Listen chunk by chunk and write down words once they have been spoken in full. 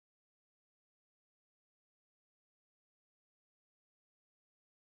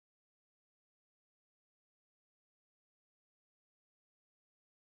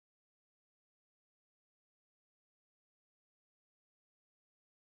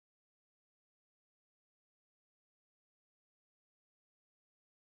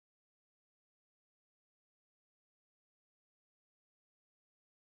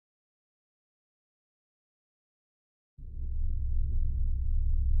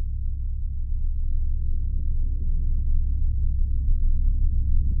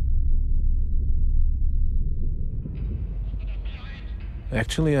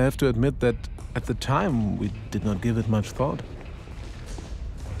Actually, I have to admit that at the time we did not give it much thought.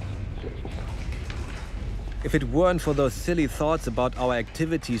 If it weren't for those silly thoughts about our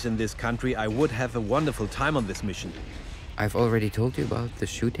activities in this country, I would have a wonderful time on this mission. I've already told you about the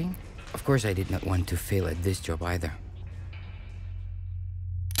shooting. Of course, I did not want to fail at this job either.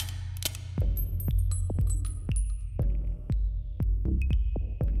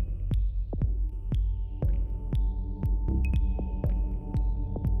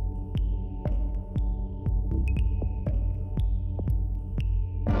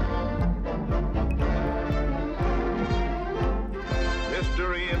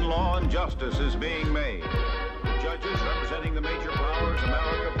 History in law and justice is being made. Judges representing the major powers,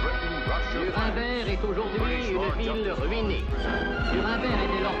 America, Britain, Russia. Nuremberg est aujourd'hui une ville ruinée. Nuremberg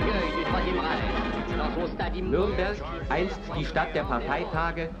était l'orgueil du Troisième Reich. Dans son stade Nürnberg, einst die Stadt der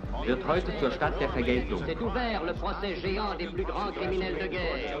Parteitage, wird heute zur Stadt der Vergeltung. s'est ouvert le procès géant des plus grands criminels de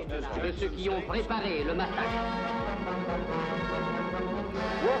guerre, de ceux qui ont préparé le massacre.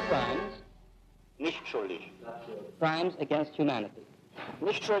 War crimes, nicht schuldig. Crimes against humanity.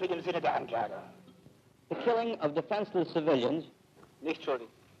 Nicht schuldig im Sinne der Anklage. The killing of defenseless civilians. Nicht schuldig.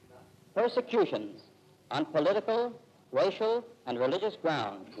 Persecutions on political, racial, and religious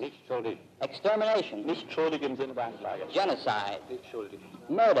grounds. Nicht schuldig. Extermination. Nicht schuldig im Sinne der Anklage. Genocide. Nicht schuldig.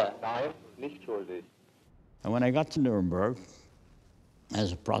 Murder. Nein, nicht schuldig. And when I got to Nuremberg,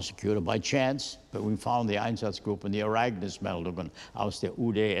 as a prosecutor, by chance, but we found the Einsatzgruppe and the Ereignismeldungen aus der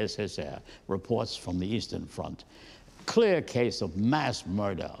UdSSR, reports from the Eastern Front. Clear case of mass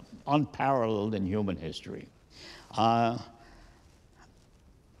murder, unparalleled in human history.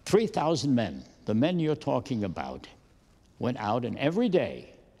 3,000 men, the men you're talking about, went out and every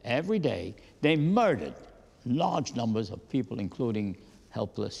day, they murdered large numbers of people, including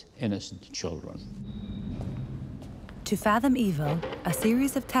helpless, innocent children. To fathom evil, a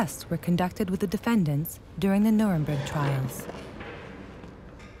series of tests were conducted with the defendants during the Nuremberg trials.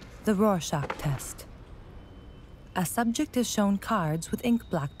 The Rorschach test. A subject is shown cards with ink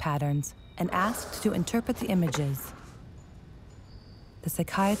black patterns and asked to interpret the images. The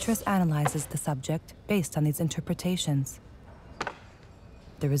psychiatrist analyzes the subject based on these interpretations.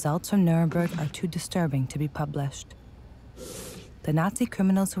 The results from Nuremberg are too disturbing to be published. The Nazi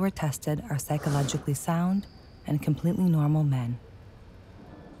criminals who were tested are psychologically sound and completely normal men.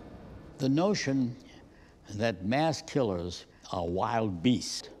 The notion that mass killers are wild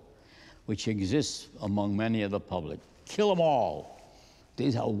beasts, which exists among many of the public, kill them all.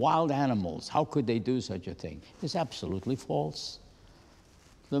 These are wild animals. How could they do such a thing? Is absolutely false.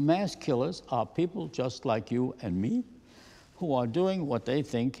 The mass killers are people just like you and me who are doing what they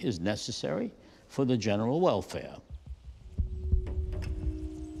think is necessary for the general welfare.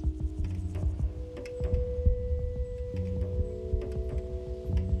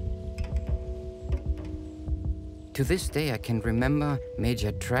 To this day, I can remember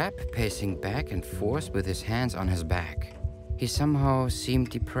Major Trapp pacing back and forth with his hands on his back. He somehow seemed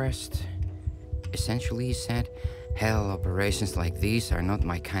depressed. Essentially, he said, "Hell, operations like these are not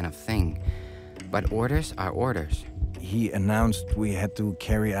my kind of thing. But orders are orders." He announced we had to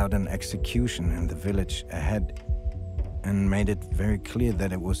carry out an execution in the village ahead and made it very clear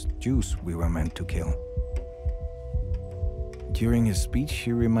that it was Jews we were meant to kill. During his speech,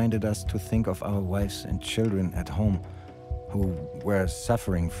 he reminded us to think of our wives and children at home who were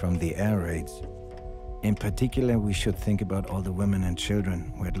suffering from the air raids. In particular, we should think about all the women and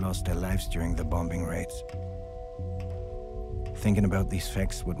children who had lost their lives during the bombing raids. Thinking about these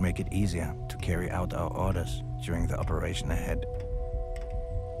facts would make it easier to carry out our orders during the operation ahead.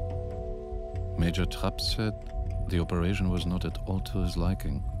 Major Trapp said the operation was not at all to his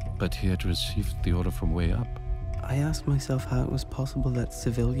liking, but he had received the order from way up. I asked myself how it was possible that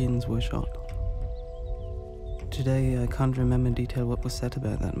civilians were shot. Today, I can't remember in detail what was said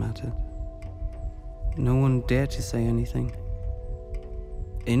about that matter. No one dared to say anything.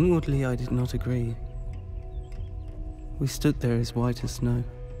 Inwardly, I did not agree. We stood there as white as snow.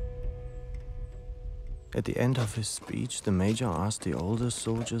 At the end of his speech, the major asked the older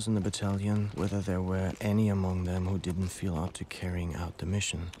soldiers in the battalion whether there were any among them who didn't feel up to carrying out the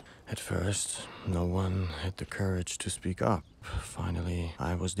mission. At first, no one had the courage to speak up. Finally,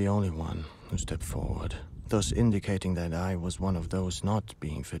 I was the only one who stepped forward, thus indicating that I was one of those not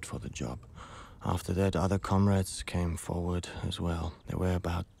being fit for the job. After that, other comrades came forward as well. There were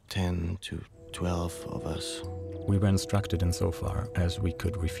about 10 to 12 of us. We were instructed insofar as we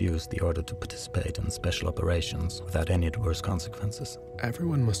could refuse the order to participate in special operations without any adverse consequences.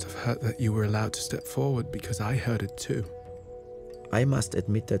 Everyone must have heard that you were allowed to step forward because I heard it too. I must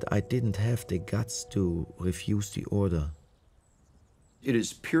admit that I didn't have the guts to refuse the order. It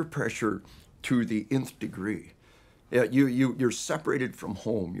is peer pressure to the nth degree. You're separated from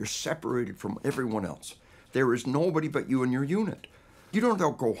home. You're separated from everyone else. There is nobody but you and your unit. You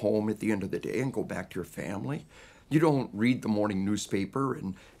don't go home at the end of the day and go back to your family. You don't read the morning newspaper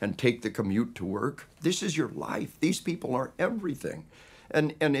and take the commute to work. This is your life. These people are everything.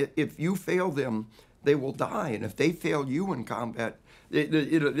 And if you fail them, they will die. And if they fail you in combat,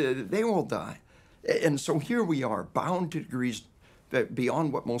 they will die. And so here we are, bound to degrees that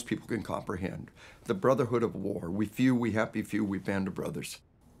beyond what most people can comprehend. The brotherhood of war. We few, we happy few, we band of brothers.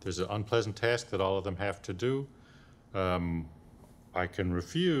 There's an unpleasant task that all of them have to do. I can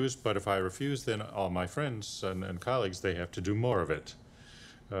refuse, but if I refuse, then all my friends and colleagues, they have to do more of it.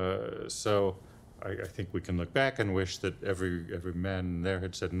 So I think we can look back and wish that every man there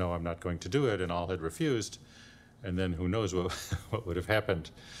had said, no, I'm not going to do it, and all had refused. And then who knows what would have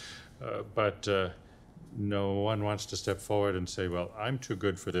happened. But no one wants to step forward and say, well, I'm too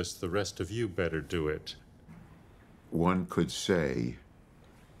good for this, the rest of you better do it. One could say,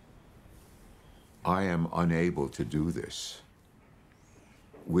 I am unable to do this,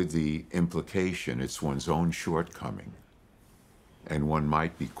 with the implication it's one's own shortcoming, and one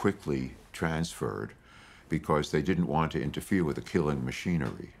might be quickly transferred because they didn't want to interfere with the killing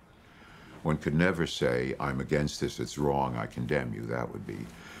machinery. One could never say, I'm against this, it's wrong, I condemn you. That would be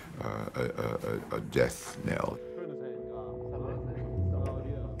a death knell.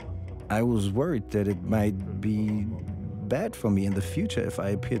 I was worried that it might be bad for me in the future if I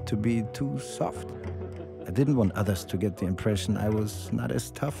appeared to be too soft. I didn't want others to get the impression I was not as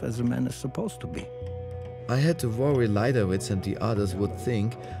tough as a man is supposed to be. I had to worry Leidowitz and the others would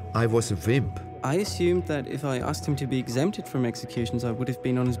think I was a wimp. I assumed that if I asked him to be exempted from executions, I would have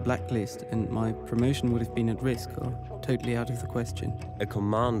been on his blacklist and my promotion would have been at risk or totally out of the question. A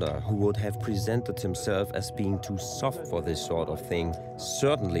commander who would have presented himself as being too soft for this sort of thing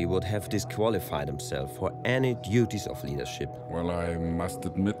certainly would have disqualified himself for any duties of leadership. Well, I must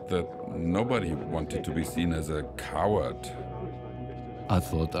admit that nobody wanted to be seen as a coward. I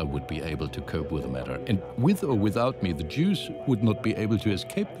thought I would be able to cope with the matter, and with or without me, the Jews would not be able to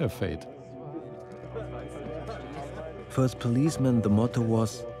escape their fate. For us policemen, the motto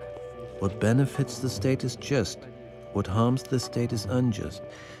was, what benefits the state is just, what harms the state is unjust.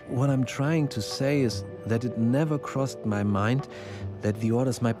 What I'm trying to say is that it never crossed my mind that the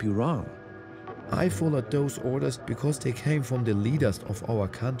orders might be wrong. I followed those orders because they came from the leaders of our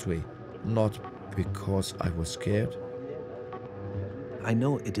country, not because I was scared. I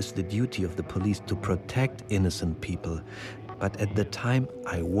know it is the duty of the police to protect innocent people, but at the time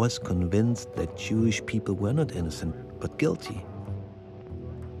I was convinced that Jewish people were not innocent, but guilty.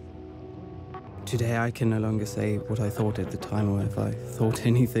 Today I can no longer say what I thought at the time or if I thought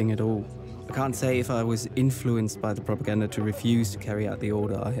anything at all. I can't say if I was influenced by the propaganda to refuse to carry out the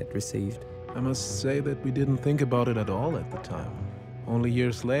order I had received. I must say that we didn't think about it at all at the time. Only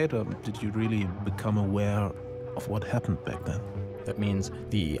years later did you really become aware of what happened back then. That means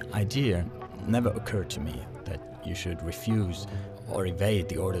the idea never occurred to me that you should refuse or evade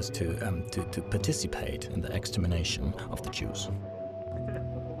the orders to participate in the extermination of the Jews.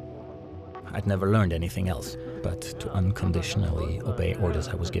 I'd never learned anything else but to unconditionally obey orders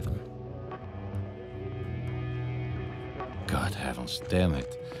I was given. God heavens, damn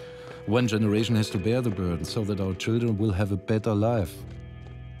it. One generation has to bear the burden so that our children will have a better life.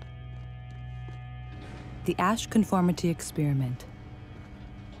 The Asch conformity experiment.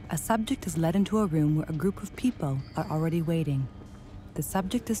 A subject is led into a room where a group of people are already waiting. The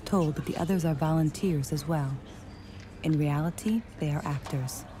subject is told that the others are volunteers as well. In reality, they are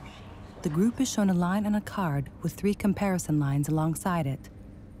actors. The group is shown a line on a card with 3 comparison lines alongside it.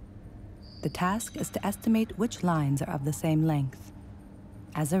 The task is to estimate which lines are of the same length.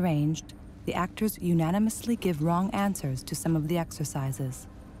 As arranged, the actors unanimously give wrong answers to some of the exercises.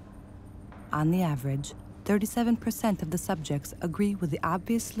 On the average, 37% of the subjects agree with the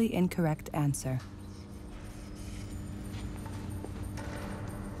obviously incorrect answer.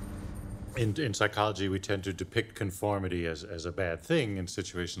 In psychology, we tend to depict conformity as a bad thing in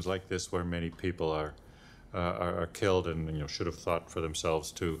situations like this, where many people are killed and should have thought for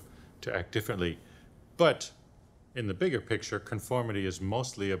themselves to act differently. But in the bigger picture, conformity is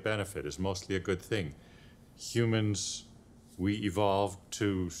mostly a benefit, is mostly a good thing. Humans, we evolved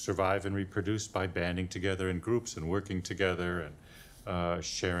to survive and reproduce by banding together in groups and working together and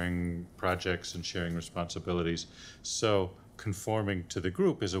sharing projects and sharing responsibilities. So conforming to the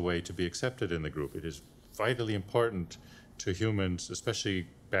group is a way to be accepted in the group. It is vitally important to humans, especially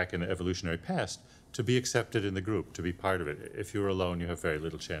back in the evolutionary past, to be accepted in the group, to be part of it. If you're alone, you have very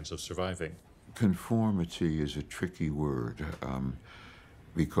little chance of surviving. Conformity is a tricky word.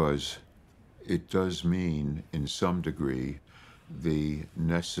 because it does mean, in some degree, the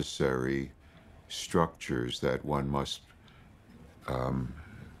necessary structures that one must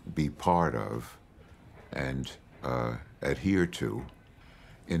be part of and adhere to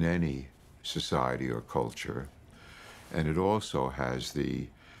in any society or culture. And it also has the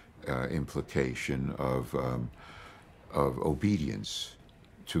implication of obedience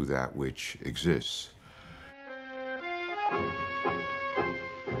to that which exists.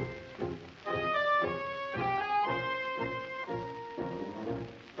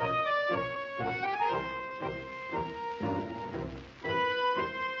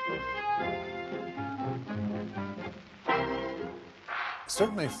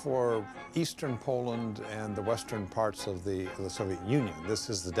 Certainly for Eastern Poland and the western parts of the Soviet Union, this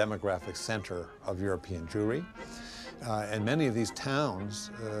is the demographic center of European Jewry. And many of these towns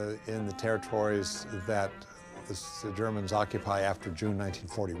in the territories that the Germans occupy after June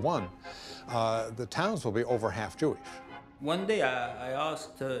 1941, the towns will be over half Jewish. One day I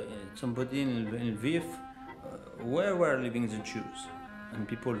asked somebody in Lviv where were living the Jews. And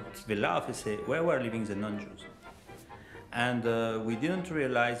people will laugh and say, where were living the non-Jews? And we didn't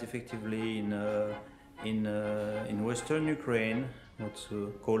realize effectively in Western Ukraine, what's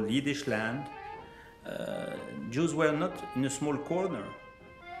called Yiddish land, Jews were not in a small corner.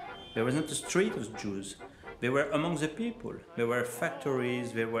 There was not a street of Jews. They were among the people. There were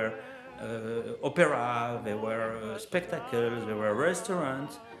factories, there were opera, there were spectacles, there were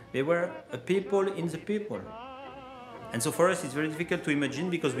restaurants. They were a people in the people. And so for us it's very difficult to imagine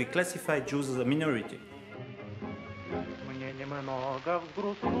because we classify Jews as a minority. Много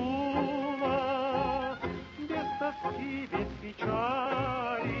взгрустнуло, без тоски, без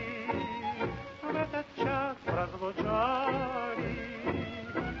печали, в этот час прозвучали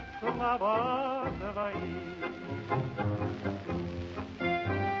слова твои.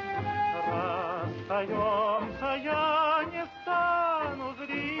 Расстаемся, я не стану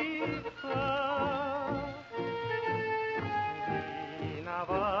злиться,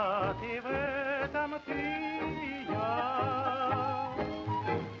 виноваты в этом ты.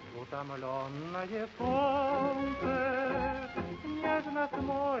 Утомленное солнце нежно с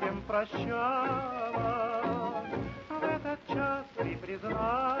морем прощалось, в этот час ты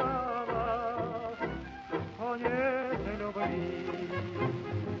призналась, что нет любви.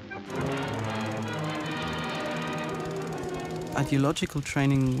 Ideological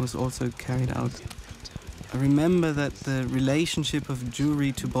training was also carried out. I remember that the relationship of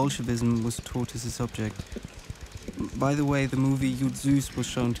Jewry to Bolshevism was taught as a subject. By the way, the movie Yud Zeus was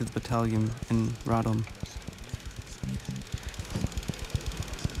shown to the battalion in Radom.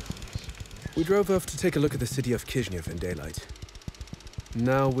 We drove off to take a look at the city of Kishinev in daylight.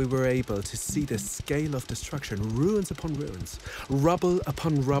 Now we were able to see the scale of destruction, ruins upon ruins, rubble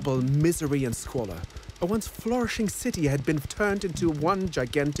upon rubble, misery and squalor. A once flourishing city had been turned into one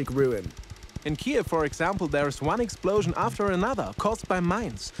gigantic ruin. In Kiev, for example, there is one explosion after another, caused by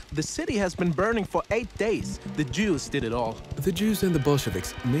mines. The city has been burning for 8 days. The Jews did it all. The Jews and the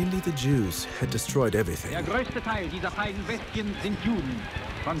Bolsheviks, mainly the Jews, had destroyed everything. Der größte Teil dieser feinen Bestien sind Juden,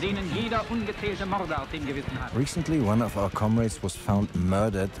 von denen jeder ungezählte Mordart im Gewissen hat. Recently, one of our comrades was found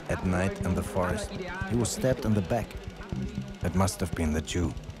murdered at night in the forest. He was stabbed in the back. It must have been the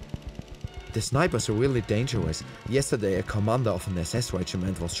Jew. The snipers are really dangerous. Yesterday, a commander of an SS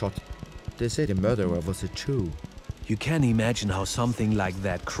regiment was shot. They say the murderer was a Jew. You can imagine how something like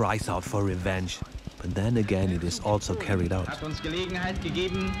that cries out for revenge. But then again, it is also carried out. Hat uns Gelegenheit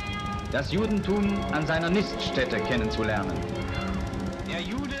gegeben, das Judentum an seiner Niststätte kennenzulernen.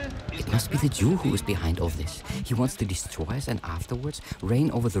 It must be the Jew who is behind all this. He wants to destroy us and afterwards reign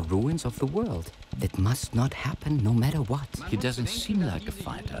over the ruins of the world. That must not happen no matter what. He doesn't seem like a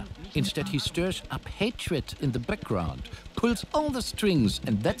fighter. Instead, he stirs up hatred in the background, pulls all the strings,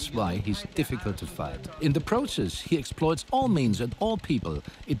 and that's why he's difficult to fight. In the process, he exploits all means and all people.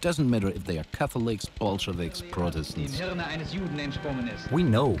 It doesn't matter if they are Catholics, Bolsheviks, Protestants. We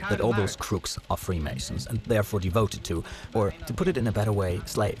know that all those crooks are Freemasons and therefore devoted to, or to put it in a better way,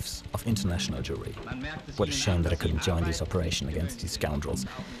 slaves of international Jewry. What a shame that I couldn't join this operation against these scoundrels.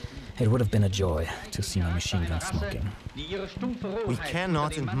 It would have been a joy to see my machine gun smoking. We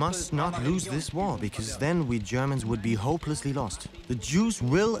cannot and must not lose this war, because then we Germans would be hopelessly lost. The Jews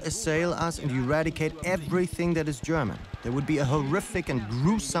will assail us and eradicate everything that is German. There would be a horrific and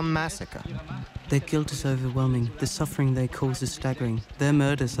gruesome massacre. Their guilt is overwhelming. The suffering they cause is staggering. Their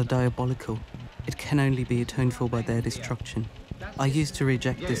murders are diabolical. It can only be atoned for by their destruction. I used to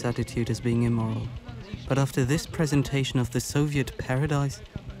reject this attitude as being immoral. But after this presentation of the Soviet paradise,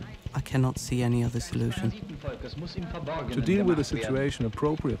 I cannot see any other solution. To deal with the situation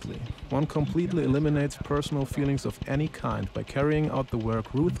appropriately, one completely eliminates personal feelings of any kind by carrying out the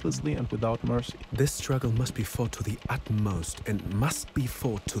work ruthlessly and without mercy. This struggle must be fought to the utmost and must be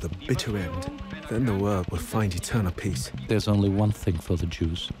fought to the bitter end. Then the world will find eternal peace. There's only one thing for the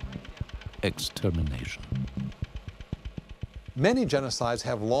Jews: extermination. Many genocides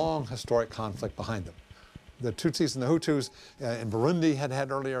have long historic conflict behind them. The Tutsis and the Hutus in Burundi had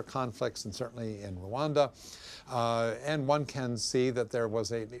earlier conflicts, and certainly in Rwanda. And one can see that there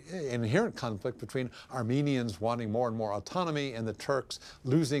was an inherent conflict between Armenians wanting more and more autonomy and the Turks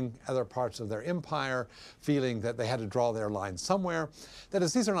losing other parts of their empire, feeling that they had to draw their line somewhere. That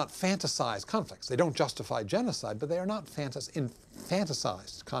is, these are not fantasized conflicts. They don't justify genocide, but they are not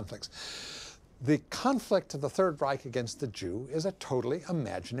fantasized conflicts. The conflict of the Third Reich against the Jew is a totally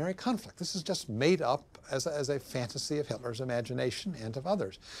imaginary conflict. This is just made up as a fantasy of Hitler's imagination and of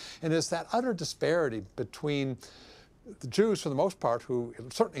others. And it's that utter disparity between the Jews, for the most part, who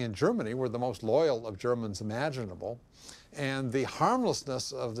certainly in Germany were the most loyal of Germans imaginable, and the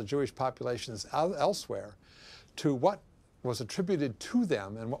harmlessness of the Jewish populations elsewhere to what was attributed to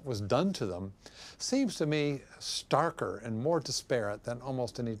them and what was done to them seems to me starker and more disparate than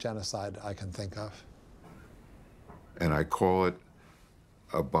almost any genocide I can think of. And I call it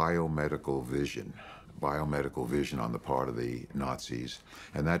a biomedical vision on the part of the Nazis.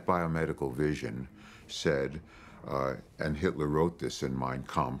 And that biomedical vision said, and Hitler wrote this in Mein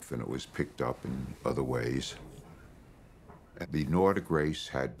Kampf, and it was picked up in other ways, the Nordic race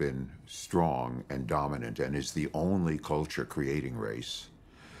had been strong and dominant and is the only culture-creating race.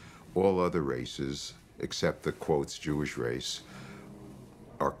 All other races, except the, quotes, Jewish race,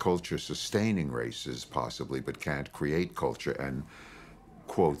 are culture-sustaining races, possibly, but can't create culture. And,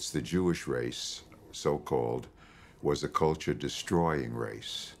 quotes, the Jewish race, so-called, was a culture-destroying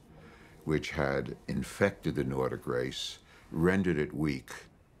race, which had infected the Nordic race, rendered it weak,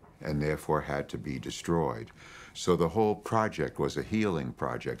 and therefore had to be destroyed. So the whole project was a healing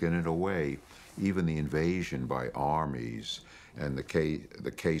project, and in a way, even the invasion by armies and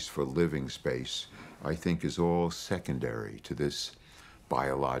the case for living space, I think, is all secondary to this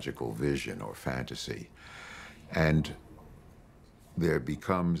biological vision or fantasy. And there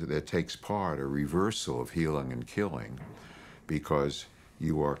takes part a reversal of healing and killing, because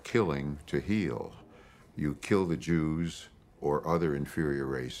you are killing to heal. You kill the Jews or other inferior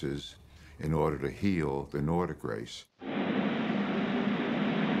races in order to heal the Nordic race.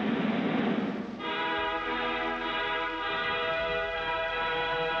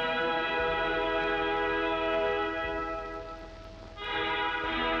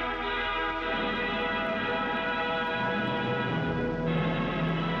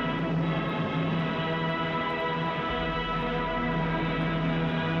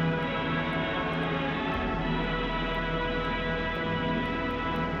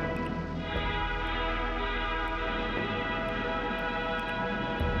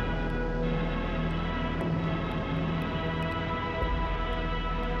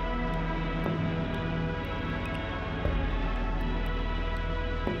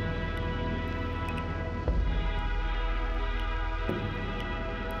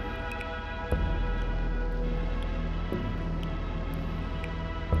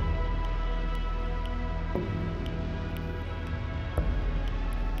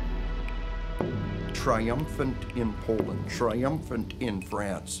 Triumphant in Poland, triumphant in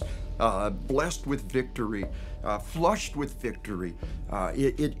France, blessed with victory, flushed with victory.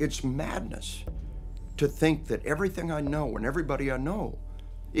 It's madness to think that everything I know and everybody I know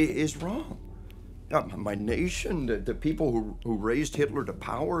is wrong. My nation, the people who raised Hitler to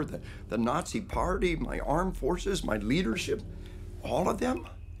power, the Nazi Party, my armed forces, my leadership, all of them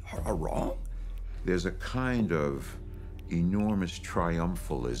are wrong. There's a kind of enormous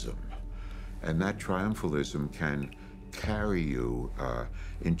triumphalism, and that triumphalism can carry you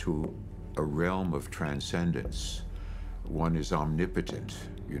into a realm of transcendence. One is omnipotent,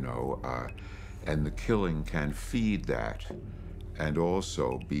 you know, and the killing can feed that and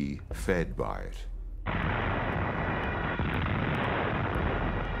also be fed by it.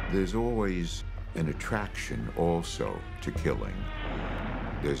 There's always an attraction also to killing.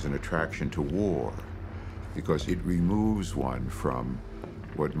 There's an attraction to war because it removes one from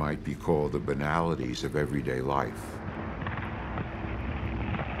what might be called the banalities of everyday life.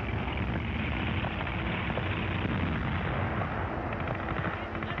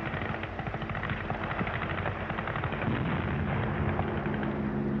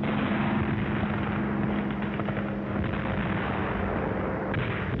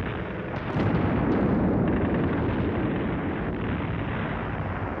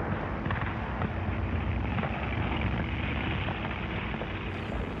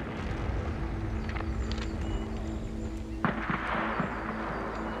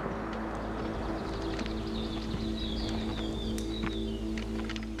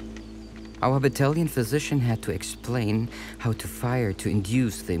 Our battalion physician had to explain how to fire to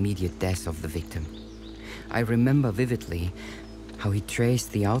induce the immediate death of the victim. I remember vividly how he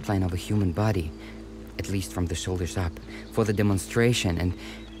traced the outline of a human body, at least from the shoulders up, for the demonstration,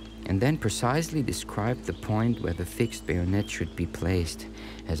 and then precisely described the point where the fixed bayonet should be placed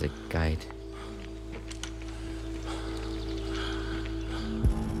as a guide.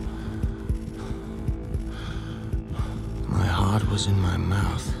 My heart was in my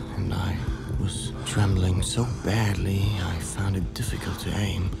mouth, and I was trembling so badly I found it difficult to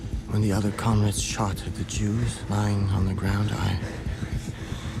aim. When the other comrades shot at the Jews lying on the ground, I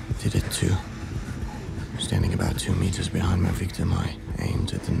did it too. Standing about 2 meters behind my victim, I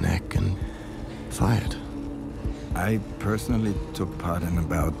aimed at the neck and fired. I personally took part in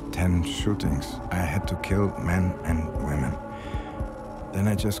about 10 shootings. I had to kill men and women. Then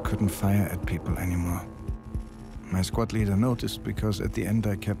I just couldn't fire at people anymore. My squad leader noticed because at the end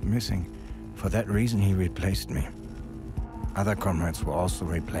I kept missing. For that reason, he replaced me. Other comrades were also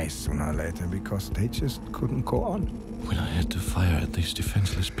replaced sooner or later because they just couldn't go on. When I had to fire at these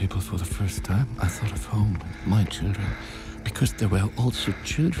defenseless people for the first time, I thought of home, my children, because there were also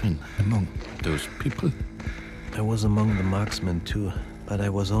children among those people. I was among the marksmen too, but I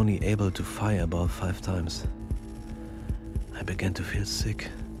was only able to fire about 5 times. I began to feel sick.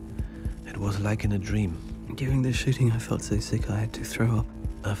 It was like in a dream. During the shooting, I felt so sick I had to throw up.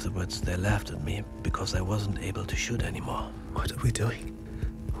 Afterwards, they laughed at me because I wasn't able to shoot anymore. What are we doing?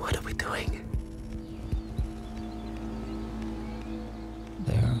 What are we doing?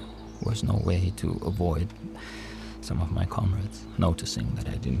 There was no way to avoid some of my comrades noticing that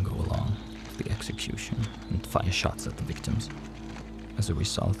I didn't go along with the execution and fire shots at the victims. As a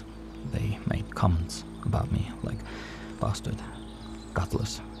result, they made comments about me like bastard,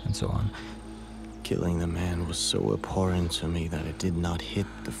 gutless, and so on. Killing the man was so abhorrent to me that it did not hit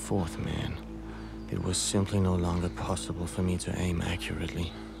the 4th man. It was simply no longer possible for me to aim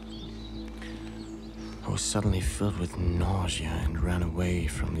accurately. I was suddenly filled with nausea and ran away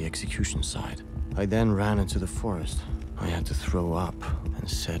from the execution site. I then ran into the forest. I had to throw up and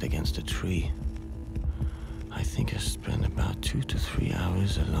sat against a tree. I think I spent about 2 to 3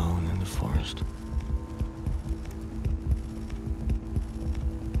 hours alone in the forest.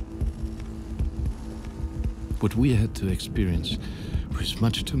 What we had to experience was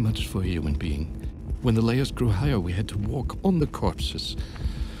much too much for a human being. When the layers grew higher, we had to walk on the corpses.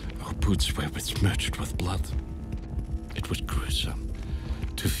 Our boots were besmirched with blood. It was gruesome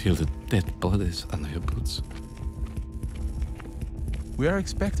to feel the dead bodies under your boots. We are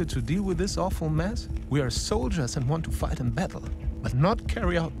expected to deal with this awful mess. We are soldiers and want to fight in battle, but not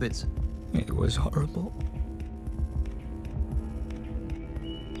carry out this. It was horrible.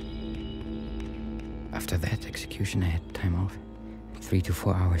 After that execution, I had time off. 3 to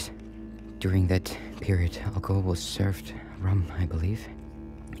 4 hours. During that period, alcohol was served, rum, I believe.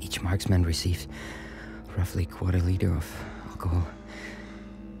 Each marksman received roughly ¼ liter of alcohol.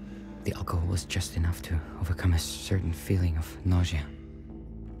 The alcohol was just enough to overcome a certain feeling of nausea.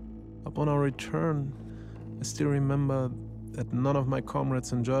 Upon our return, I still remember that none of my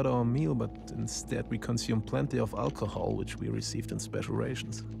comrades enjoyed our meal, but instead we consumed plenty of alcohol, which we received in special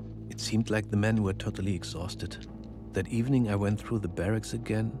rations. It seemed like the men were totally exhausted. That evening I went through the barracks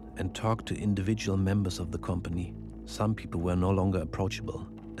again and talked to individual members of the company. Some people were no longer approachable,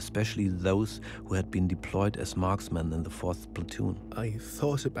 especially those who had been deployed as marksmen in the 4th platoon. I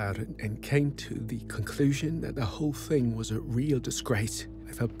thought about it and came to the conclusion that the whole thing was a real disgrace.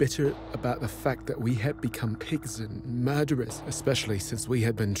 I felt bitter about the fact that we had become pigs and murderers, especially since we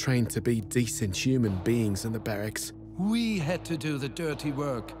had been trained to be decent human beings in the barracks. We had to do the dirty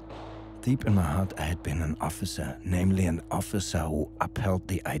work. Deep in my heart, I had been an officer, namely an officer who upheld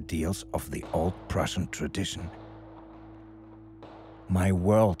the ideals of the old Prussian tradition. My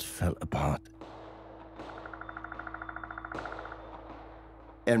world fell apart.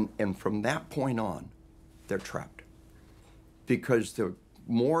 And from that point on, they're trapped. Because the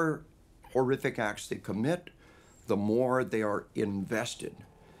more horrific acts they commit, the more they are invested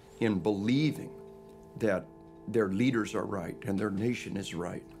in believing that their leaders are right and their nation is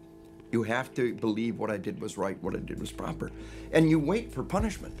right. You have to believe what I did was right, what I did was proper. And you wait for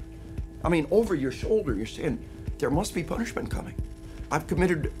punishment. I mean, over your shoulder, you're saying, there must be punishment coming. I've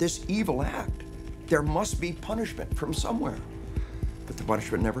committed this evil act. There must be punishment from somewhere. But the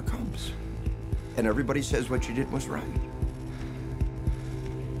punishment never comes. And everybody says what you did was right.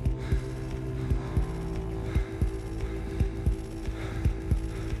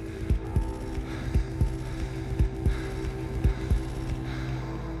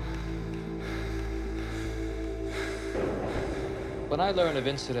 When I learn of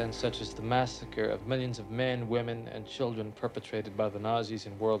incidents such as the massacre of millions of men, women, and children perpetrated by the Nazis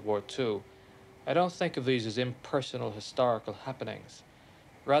in World War II, I don't think of these as impersonal historical happenings.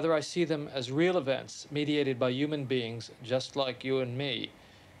 Rather, I see them as real events mediated by human beings just like you and me.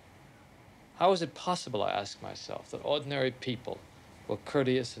 How is it possible, I ask myself, that ordinary people, while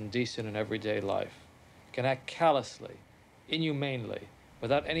courteous and decent in everyday life, can act callously, inhumanely,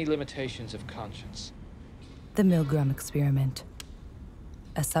 without any limitations of conscience? The Milgram experiment.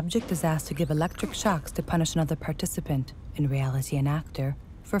 A subject is asked to give electric shocks to punish another participant, in reality an actor,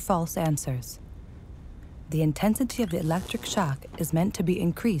 for false answers. The intensity of the electric shock is meant to be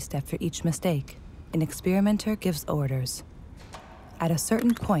increased after each mistake. An experimenter gives orders. At a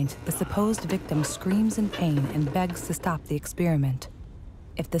certain point, the supposed victim screams in pain and begs to stop the experiment.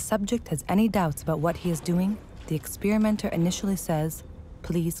 If the subject has any doubts about what he is doing, the experimenter initially says,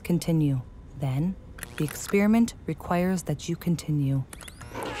 "Please continue." Then, the experiment requires that you continue.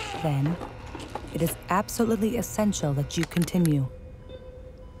 Then, it is absolutely essential that you continue.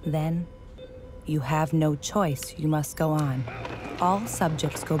 Then, you have no choice, you must go on. All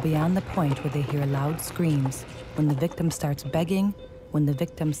subjects go beyond the point where they hear loud screams, when the victim starts begging, when the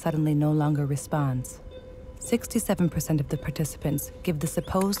victim suddenly no longer responds. 67% of the participants give the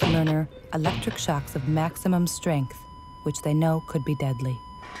supposed learner electric shocks of maximum strength, which they know could be deadly.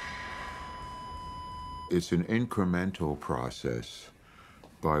 It's an incremental process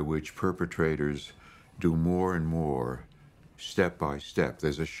by which perpetrators do more and more, step by step.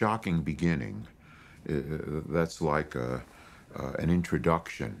 There's a shocking beginning. That's like an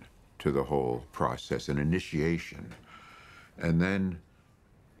introduction to the whole process, an initiation. And then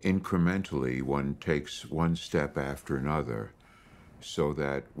incrementally, one takes one step after another so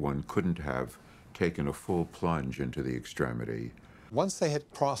that one couldn't have taken a full plunge into the extremity. Once they had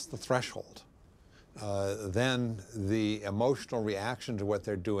crossed the threshold, then the emotional reaction to what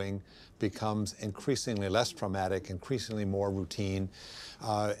they're doing becomes increasingly less traumatic, increasingly more routine,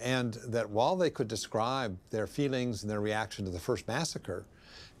 and that while they could describe their feelings and their reaction to the first massacre,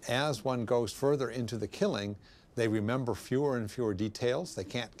 as one goes further into the killing, they remember fewer and fewer details. They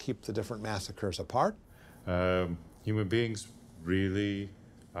can't keep the different massacres apart. Human beings really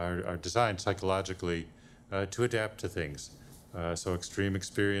are designed psychologically to adapt to things. So extreme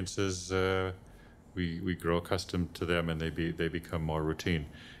experiences, we grow accustomed to them and they become more routine.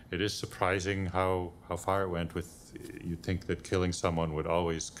 It is surprising how far it went with, you'd think that killing someone would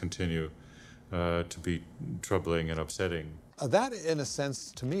always continue to be troubling and upsetting. That, in a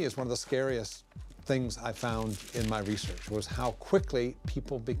sense, to me, is one of the scariest things I found in my research, was how quickly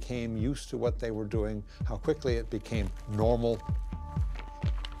people became used to what they were doing, how quickly it became normal.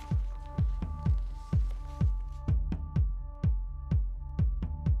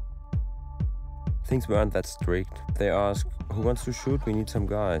 Things weren't that strict. They ask, who wants to shoot? We need some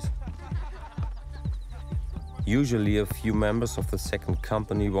guys. Usually a few members of the second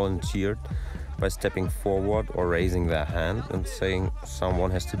company volunteered by stepping forward or raising their hand and saying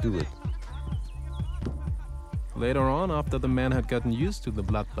someone has to do it. Later on, after the men had gotten used to the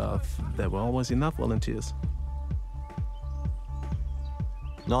bloodbath, there were always enough volunteers.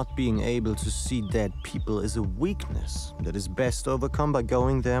 Not being able to see dead people is a weakness that is best overcome by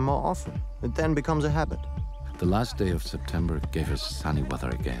going there more often. It then becomes a habit. The last day of September gave us sunny weather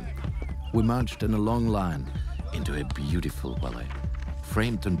again. We marched in a long line into a beautiful valley,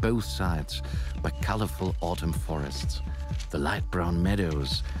 framed on both sides by colorful autumn forests. The light brown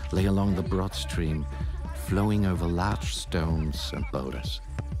meadows lay along the broad stream, flowing over large stones and boulders.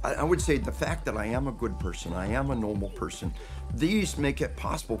 I would say the fact that I am a good person, I am a normal person, these make it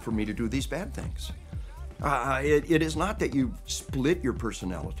possible for me to do these bad things. It is not that you split your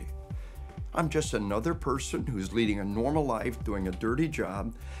personality. I'm just another person who's leading a normal life, doing a dirty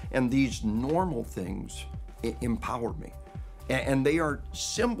job, and these normal things empower me. And they are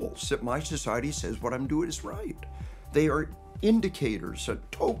symbols that my society says what I'm doing is right. They are indicators,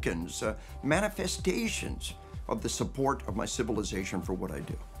 tokens, manifestations of the support of my civilization for what I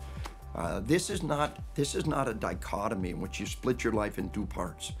do. This is not a dichotomy in which you split your life in two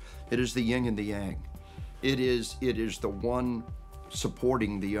parts. It is the yin and the yang. It is the one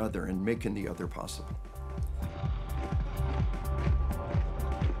supporting the other and making the other possible.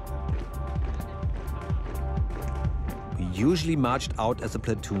 We usually marched out as a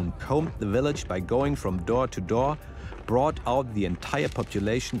platoon, combed the village by going from door to door, brought out the entire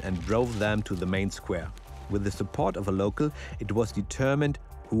population and drove them to the main square. With the support of a local, it was determined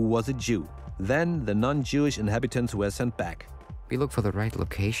who was a Jew. Then the non-Jewish inhabitants were sent back. We look for the right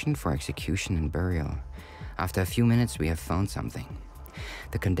location for execution and burial. After a few minutes, we have found something.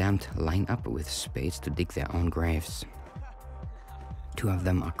 The condemned line up with spades to dig their own graves. 2 of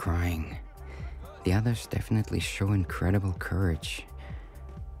them are crying. The others definitely show incredible courage.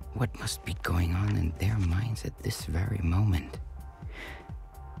 What must be going on in their minds at this very moment?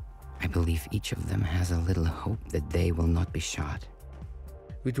 I believe each of them has a little hope that they will not be shot.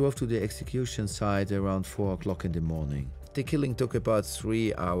 We drove to the execution site around 4 o'clock in the morning. The killing took about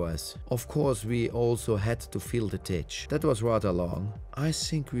 3 hours. Of course, we also had to fill the ditch. That was rather long. I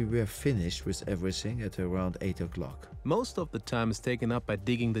think we were finished with everything at around 8 o'clock. Most of the time is taken up by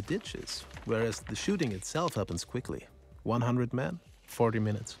digging the ditches, whereas the shooting itself happens quickly. 100 men, 40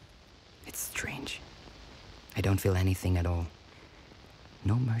 minutes. It's strange. I don't feel anything at all.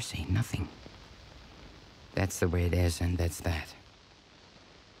 No mercy, nothing. That's the way it is, and that's that.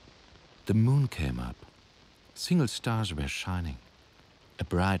 The moon came up. Single stars were shining. A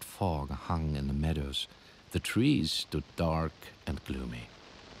bright fog hung in the meadows. The trees stood dark and gloomy.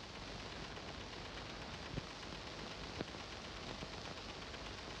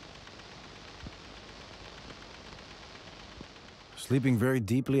 Sleeping very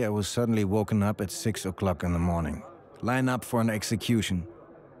deeply, I was suddenly woken up at 6 o'clock in the morning. Line up for an execution.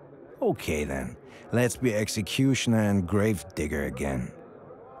 Okay then, let's be executioner and grave digger again.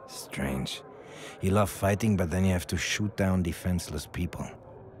 Strange. You love fighting, but then you have to shoot down defenseless people.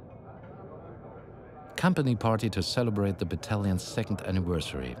 Company party to celebrate the battalion's 2nd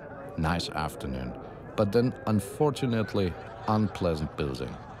anniversary. Nice afternoon, but then unfortunately unpleasant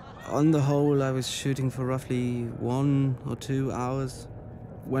building. On the whole, I was shooting for roughly 1 or 2 hours.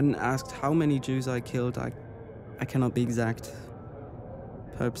 When asked how many Jews I killed, I cannot be exact.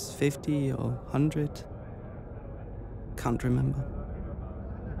 Perhaps 50 or 100. Can't remember.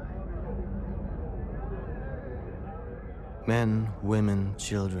 Men, women,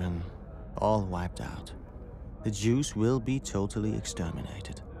 children, all wiped out. The Jews will be totally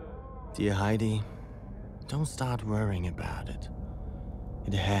exterminated. Dear Heidi, don't start worrying about it.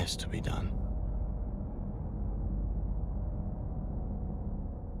 It has to be done.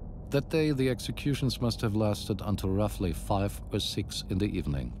 That day, the executions must have lasted until roughly 5 or 6 in the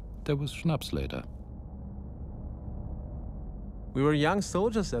evening. There was schnapps later. We were young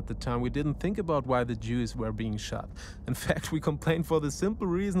soldiers at the time. We didn't think about why the Jews were being shot. In fact, we complained for the simple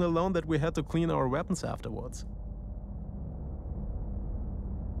reason alone that we had to clean our weapons afterwards.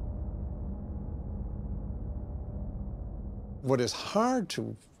 What is hard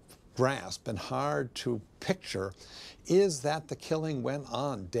to grasp and hard to picture is that the killing went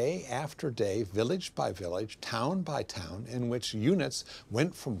on day after day, village by village, town by town, in which units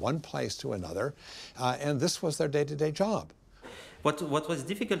went from one place to another, and this was their day-to-day job. What was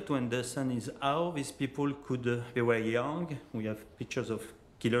difficult to understand is how these people could, they were young, we have pictures of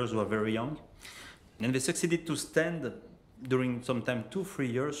killers who are very young, and they succeeded to stand during sometimes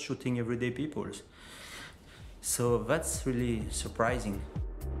 2-3 years shooting everyday people. So that's really surprising.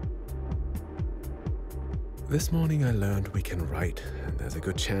 This morning I learned we can write, and there's a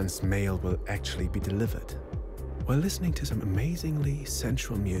good chance mail will actually be delivered. While listening to some amazingly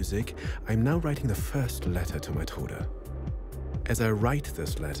sensual music, I'm now writing the first letter to my Toda. As I write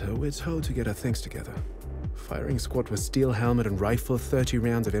this letter, we're told to get our things together. Firing squad with steel helmet and rifle, 30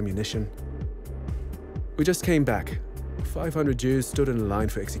 rounds of ammunition. We just came back. 500 Jews stood in a line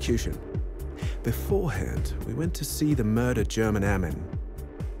for execution. Beforehand, we went to see the murdered German airmen.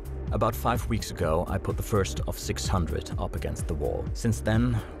 About 5 weeks ago, I put the first of 600 up against the wall. Since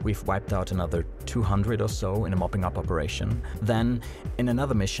then, we've wiped out another 200 or so in a mopping up operation. Then, in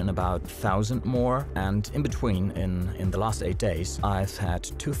another mission, about 1,000 more. And in between, in the last 8 days, I've had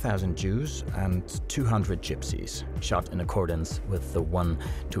 2,000 Jews and 200 gypsies, shot in accordance with the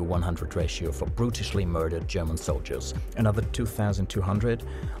 1:100 ratio for brutally murdered German soldiers. Another 2,200,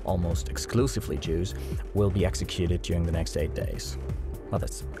 almost exclusively Jews, will be executed during the next 8 days. Well,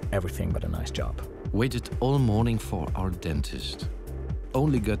 that's everything but a nice job. Waited all morning for our dentist.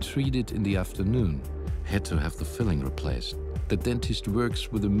 Only got treated in the afternoon. Had to have the filling replaced. The dentist works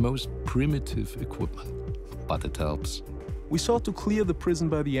with the most primitive equipment, but it helps. We sought to clear the prison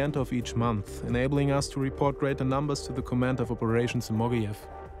by the end of each month, enabling us to report greater numbers to the command of operations in Mogiliev.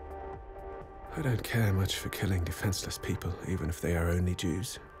 I don't care much for killing defenseless people, even if they are only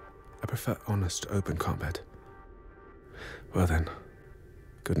Jews. I prefer honest, open combat. Well then,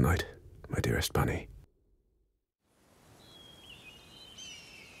 good night, my dearest bunny.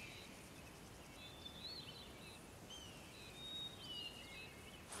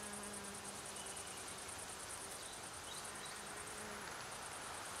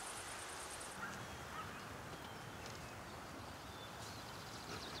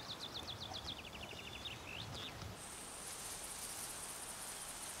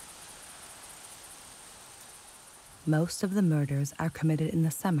 Most of the murders are committed in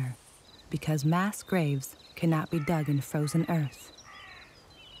the summer because mass graves cannot be dug in frozen earth.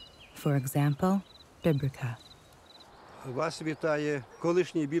 For example, Bibrica. Вас вітає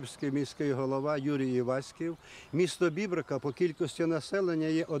колишній бібрський міський голова Юрій Іваськів. Місто Бібрика по кількості населення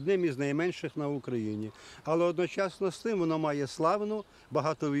є одним із найменших на Україні, але одночасно з тим воно має славну,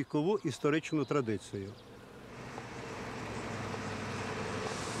 багатовікову історичну традицію.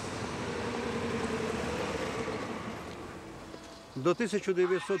 До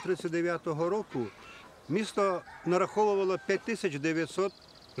 1939 року місто нараховувало 5900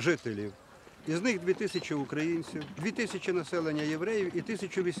 жителів. Із них 2000 українців, 2000 населення євреїв і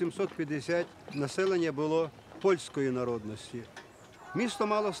 1850 населення було польської народності. Місто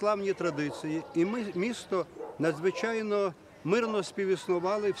мало славні традиції, і місто надзвичайно мирно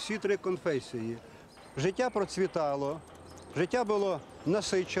співіснували всі три конфесії. Життя процвітало, життя було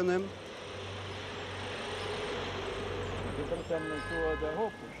насиченим.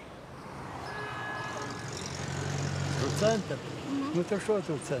 Центр? Ну то що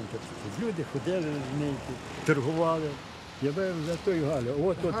це в центр? Люди ходили, розумієте, торгували. Я вивез за той Галю.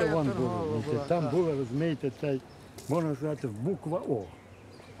 От вон було. Там було, розумієте, цей, можна сказати, буква О.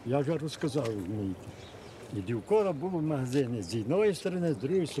 Я вже розказав, розумієте. І дівкора було в магазині з однієї сторони, з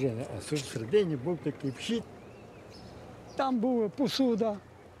другої сторони, а всередині був такий вхід. Там була посуда,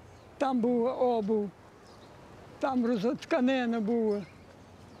 там була обув, там тканина була.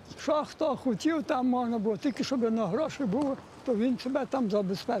 Що хто хотів, там можна було. Тільки щоб на гроші було, то він себе там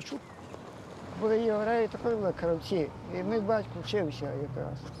забезпечив. Були євреї, то ходили кравці. І мій батько вчився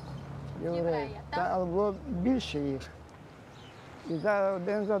якраз. Євреї. Але було більше їх. І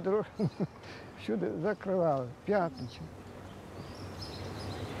один за другим всюди закривали. П'ятницю.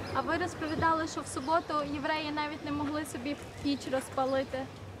 А ви розповідали, що в суботу євреї навіть не могли собі піч розпалити?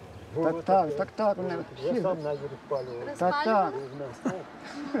 Так. Я сам навіть розпалював. Так.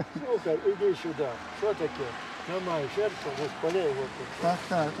 Слухай, іди сюди. Що таке? Немає серця, розпалив.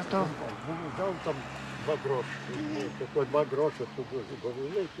 Так. Дав там 2 гроші. Тако 2 гроші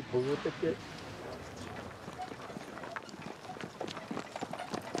тут було таке.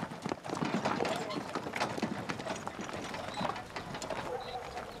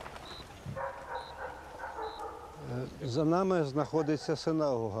 За нами знаходиться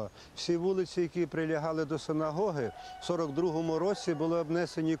синагога. Всі вулиці, які прилягали до синагоги, в 42-му році були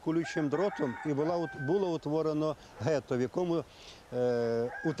обнесені колючим дротом і було утворено гетто, в якому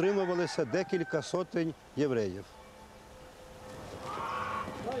утримувалися декілька сотень євреїв.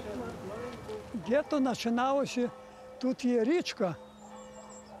 Гетто починалося, тут є річка,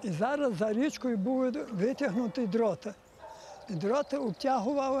 і зараз за річкою були витягнуті дроти. І дроти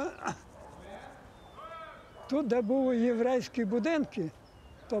обтягували. Тут, де були єврейські будинки,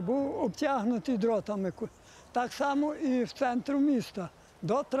 то був обтягнутий дротами. Так само і в центрі міста,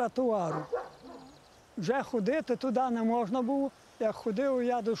 до тротуару. Вже ходити туди не можна було. Як ходив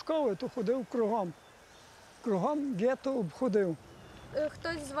я до школи, то ходив кругом. Кругом гетто обходив.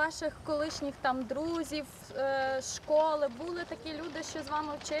 Хтось з ваших колишніх там друзів, школи, були такі люди, що з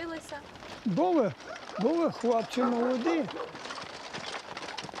вами вчилися? Були хлопці молоді.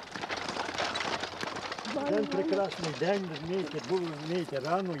 Один прекрасний день, розумієте,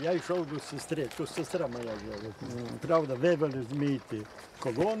 рано я йшов до сестри, то сестра моя жила. Правда, вивели, розумієте,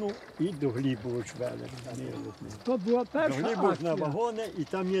 колону і до Глібович вели. То була перша до Глібович на акція. вагони, і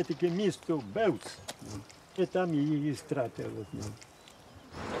там є таке місто Бевц. І там її стратили.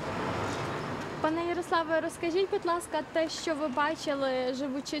 Пане Ярославе, розкажіть, будь ласка, те, що ви бачили,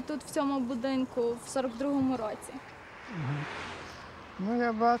 живучи тут, в цьому будинку, в 42-му році. Ну,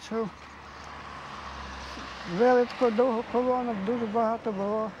 я бачив, вели таку довгу колону, дуже багато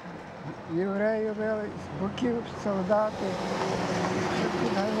було. Євреїв вели, з боків солдати.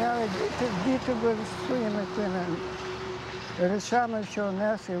 Підганяли, діти були з своїми тими речами, що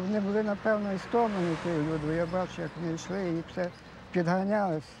несли. Вони були, напевно, і стомлені ті люди. Я бачив, як вони йшли і все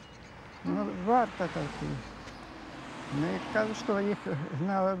підганялись. Ну, варто такі. Ну, і кажуть, що їх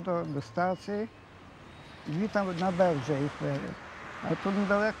гнали до станції, і там на Б вже їх вели. А тут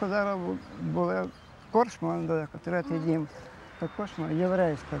недалеко зараз були Корчма, недалеко, третій дім. Та Корчма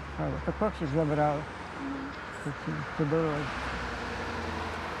єврейська, також їх забрали по дорозі.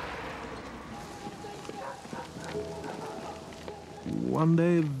 One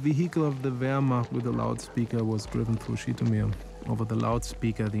day, a vehicle of the Wehrmacht with a loudspeaker was driven through Shitomir. Over the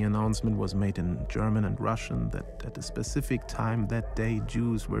loudspeaker, the announcement was made in German and Russian that at a specific time that day,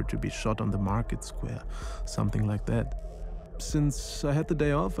 Jews were to be shot on the market square, something like that. Since I had the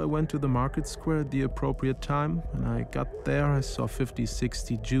day off, I went to the market square at the appropriate time. When I got there, I saw 50,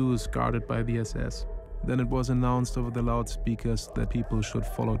 60 Jews guarded by the SS. Then it was announced over the loudspeakers that people should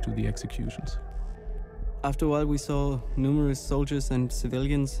follow to the executions. After a while, we saw numerous soldiers and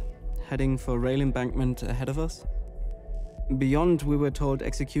civilians heading for rail embankment ahead of us. Beyond, we were told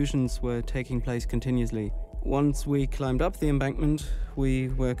executions were taking place continuously. Once we climbed up the embankment, we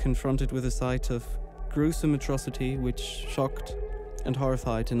were confronted with a sight of gruesome atrocity which shocked and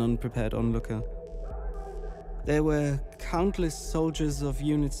horrified an unprepared onlooker. There were countless soldiers of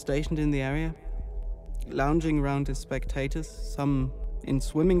units stationed in the area, lounging around as spectators, some in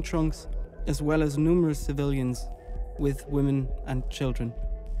swimming trunks, as well as numerous civilians with women and children.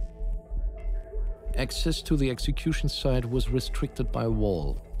 Access to the execution site was restricted by a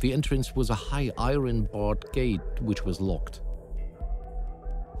wall. The entrance was a high iron-barred gate which was locked.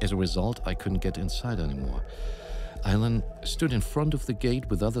 As a result, I couldn't get inside anymore. I then stood in front of the gate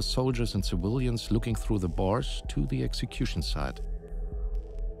with other soldiers and civilians looking through the bars to the execution site.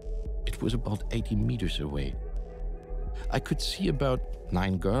 It was about 80 meters away. I could see about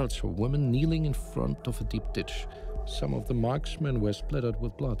 9 girls or women kneeling in front of a deep ditch. Some of the marksmen were splattered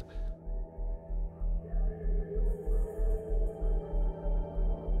with blood.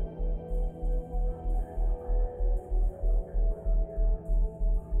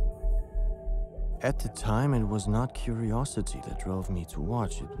 At the time, it was not curiosity that drove me to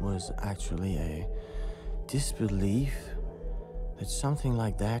watch. It was actually a disbelief that something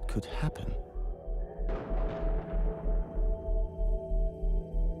like that could happen.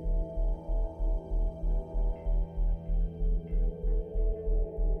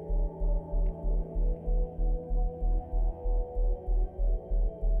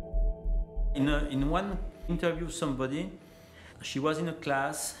 In one interview, she was in a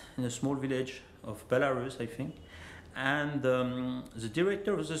class in a small village of Belarus, I think, and the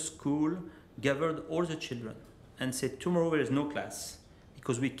director of the school gathered all the children and said, tomorrow there is no class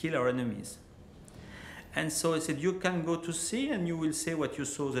because we kill our enemies. And so he said, you can go to see and you will say what you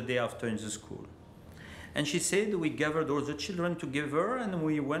saw the day after in the school. And she said, we gathered all the children together and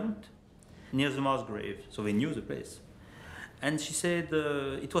we went near the mass grave, so they knew the place. And she said,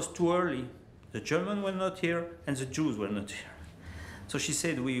 it was too early. The Germans were not here and the Jews were not here. So she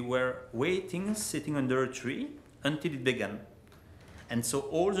said we were waiting, sitting under a tree, until it began. And so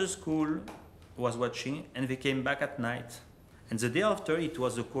all the school was watching, and they came back at night. And the day after, it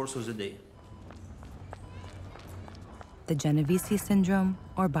was the course of the day. The Genovese syndrome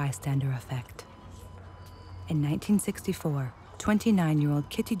or bystander effect. In 1964, 29-year-old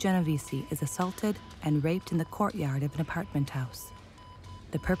Kitty Genovese is assaulted and raped in the courtyard of an apartment house.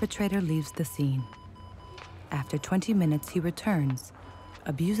 The perpetrator leaves the scene. After 20 minutes, he returns,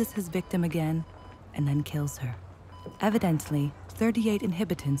 abuses his victim again, and then kills her. Evidently, 38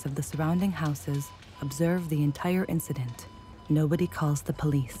 inhabitants of the surrounding houses observe the entire incident. Nobody calls the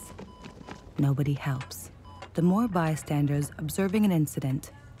police. Nobody helps. The more bystanders observing an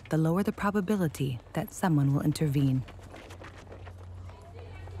incident, the lower the probability that someone will intervene.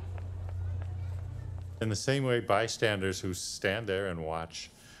 In the same way, bystanders who stand there and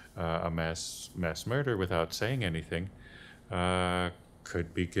watch a mass murder without saying anything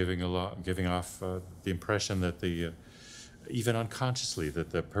could be giving off the impression that even unconsciously, that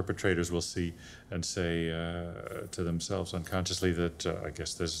the perpetrators will see and say to themselves unconsciously that I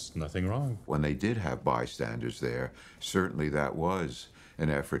guess there's nothing wrong. When they did have bystanders there, certainly that was an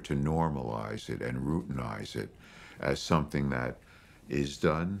effort to normalize it and routinize it as something that is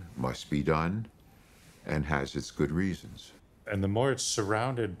done, must be done, and has its good reasons. And the more it's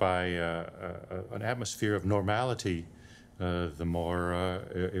surrounded by an atmosphere of normality, the more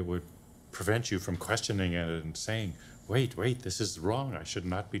it would prevent you from questioning it and saying, wait, this is wrong. I should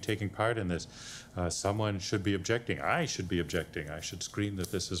not be taking part in this. Someone should be objecting. I should be objecting. I should scream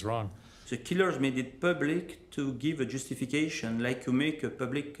that this is wrong. The killers made it public to give a justification, like you make a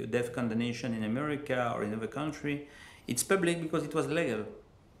public death condemnation in America or in another country. It's public because it was legal.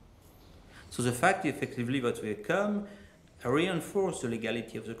 So the fact effectively that they come reinforce the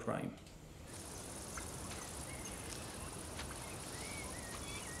legality of the crime.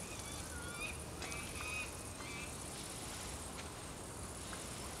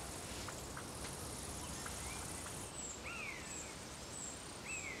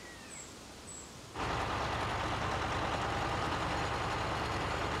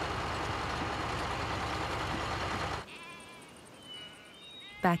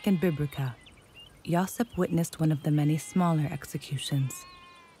 Back in Bibrica, Josip witnessed one of the many smaller executions.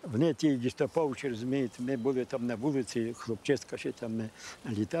 Вони ті дістаповичі, розумієте, ми були там на вулиці, хлопчиська ще там ми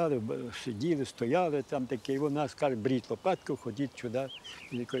літали, сиділи, стояли там таке, і вона скаже, беріть лопатку, ходіть сюди.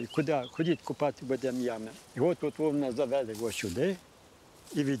 Куди? Ходіть купати будемо ями. І от вона завели його сюди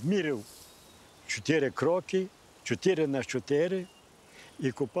і відмірив 4 кроки, 4 на 4,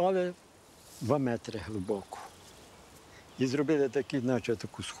 і копали 2 метри глибоко. І зробили такі, наче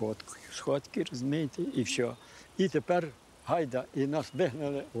таку сходку. Сходки, розумієте, і все. І тепер гайда, і нас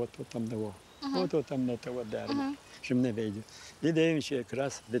вигнали от там того. От там на того дерева, щоб не вийде. І дивимося,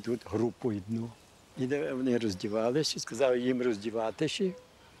 якраз ведуть групу одну. І вони роздівалися, сказали їм роздіватися.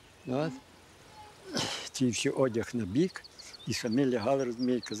 Ці всі одяг на бік. І самі лягали,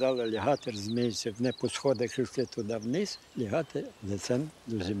 розумієте, казали лягати, розумієте, не по сходах йшли туди вниз, лягати лицем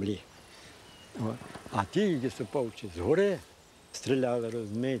до землі. А ті лісоповці з гори стріляли,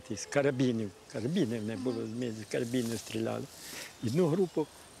 розумієте, з карабінів. Карабінів не було, розумієте, з карабінів стріляли. Одну групу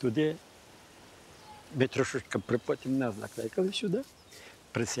туди, ми трошечки потім нас накликали сюди,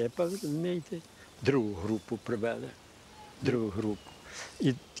 присипали, розумієте, другу групу привели, другу групу.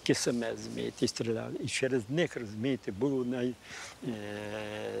 І таке саме, розумієте, стріляли. І через них, розумієте, було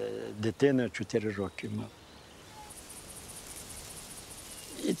дитина 4 роки мала.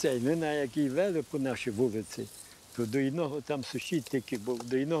 І цей, ми на якій вели по нашій вулиці, то до одного там сусід такий був,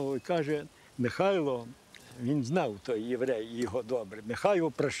 до одного каже, Михайло, він знав той єврей, його добре,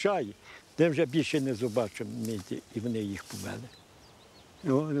 Михайло прощай, ти вже більше не побачимо, і вони їх повели.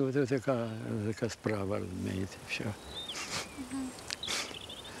 Ось така справа, розумієте, все.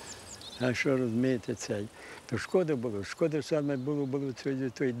 А що, розумієте, цей? То шкода саме було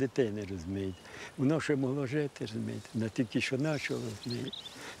тої дитини, розумієте. Воно ще могло жити, розумієте, на тільки що почало, розумієте.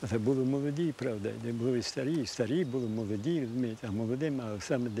 А це були молоді, правда, не були старі були молоді, розумієте, а молодим, а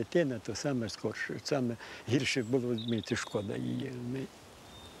саме дитина, то саме скорше, саме гірше було, розумієте, шкода її, розумієте.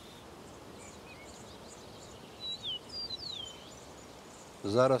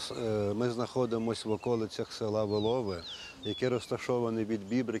 Зараз ми знаходимося в околицях села Волове, яке розташоване від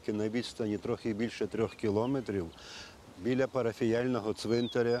Бібрики на відстані трохи більше 3 кілометрів, біля парафіяльного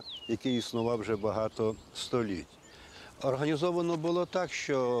цвинтаря, який існував вже багато століть. Організовано було так,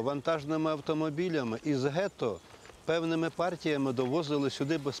 що вантажними автомобілями із гетто певними партіями довозили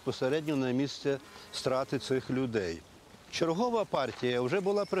сюди безпосередньо на місце страти цих людей. Чергова партія вже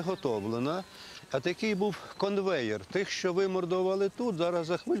була приготовлена, а такий був конвеєр тих, що вимордували тут. Зараз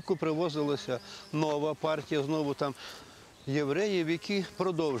за хвильку привозилася нова партія, знову там євреїв, які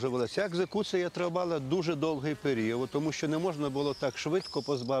продовжувалися. Екзекуція тривала дуже довгий період, тому що не можна було так швидко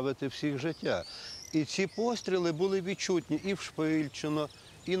позбавити всіх життя. І ці постріли були відчутні і в Шпильчино,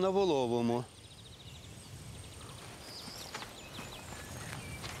 і на Воловому.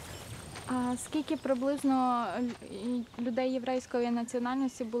 А скільки приблизно людей єврейської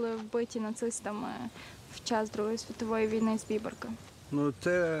національності були вбиті нацистами в час Другої світової війни з Біберка?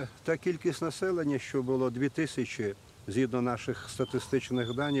 Це та кількість населення, що було 2000, згідно наших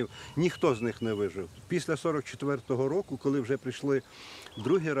статистичних даних, ніхто з них не вижив. Після 44-го року, коли вже прийшли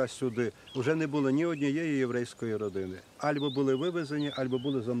другий раз сюди, вже не було ні однієї єврейської родини. Або були вивезені, або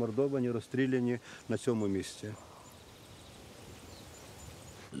були замордовані, розстріляні на цьому місці.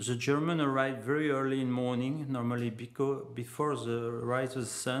 The Germans arrived very early in morning, normally before the rise of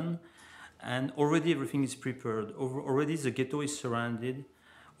the sun, and already everything is prepared. Already the ghetto is surrounded.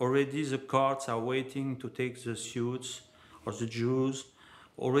 Already the carts are waiting to take the suits or the Jews.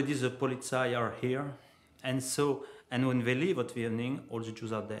 Already the Polizei are here. And when they leave at the evening, all the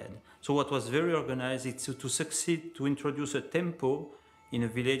Jews are dead. So what was very organized is to succeed to introduce a tempo in a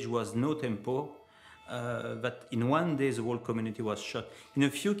village was no tempo. That in one day the whole community was shot. In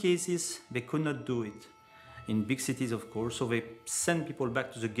a few cases, they could not do it. In big cities, of course, so they send people back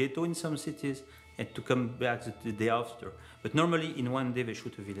to the ghetto in some cities and to come back the day after. But normally, in one day, they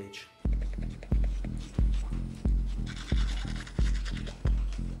shoot a village.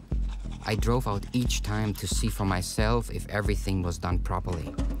 I drove out each time to see for myself if everything was done properly.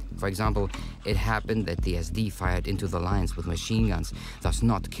 For example, it happened that the SD fired into the lines with machine guns, thus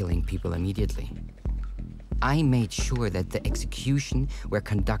not killing people immediately. I made sure that the execution were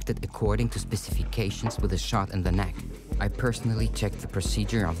conducted according to specifications with a shot in the neck. I personally checked the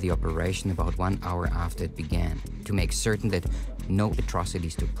procedure of the operation about 1 hour after it began, to make certain that no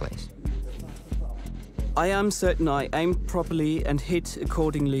atrocities took place. I am certain I aimed properly and hit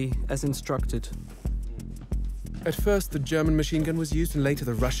accordingly as instructed. At first, the German machine gun was used and later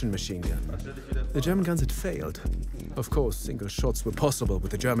the Russian machine gun. The German guns had failed. Of course, single shots were possible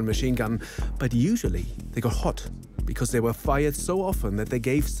with the German machine gun, but usually they got hot because they were fired so often that they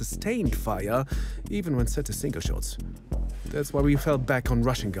gave sustained fire even when set to single shots. That's why we fell back on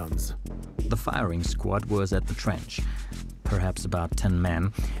Russian guns. The firing squad was at the trench, perhaps about 10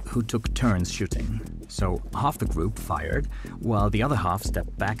 men, who took turns shooting. So half the group fired, while the other half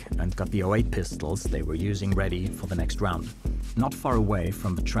stepped back and got the .08 pistols they were using ready for the next round. Not far away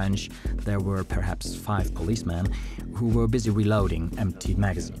from the trench, there were perhaps 5 policemen who were busy reloading empty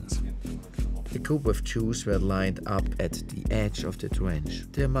magazines. A group of Jews were lined up at the edge of the trench.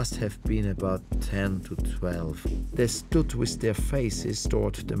 There must have been about 10 to 12. They stood with their faces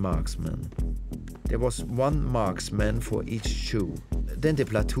toward the marksman. There was one marksman for each Jew. Then the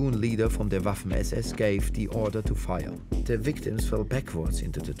platoon leader from the Waffen-SS gave the order to fire. The victims fell backwards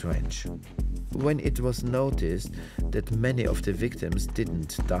into the trench. When it was noticed that many of the victims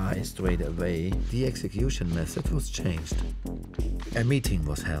didn't die straight away, the execution method was changed. A meeting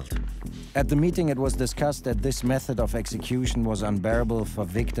was held. At the meeting, it was discussed that this method of execution was unbearable for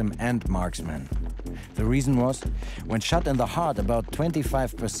victim and marksman. The reason was, when shot in the heart, about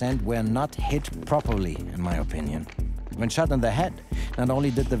 25% were not hit properly, in my opinion. When shot in the head, not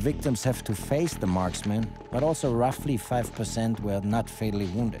only did the victims have to face the marksman, but also roughly 5% were not fatally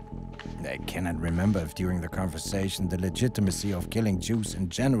wounded. I cannot remember if during the conversation the legitimacy of killing Jews in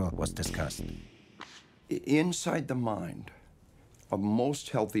general was discussed. Inside the mind of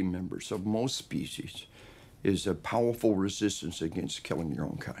most healthy members of most species is a powerful resistance against killing your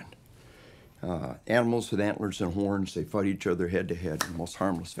own kind. Animals with antlers and horns, they fight each other head to head in the most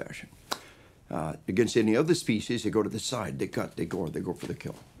harmless fashion. Against any other species, they go to the side, they cut, they go for the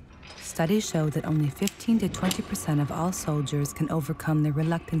kill. Studies show that only 15 to 20% of all soldiers can overcome their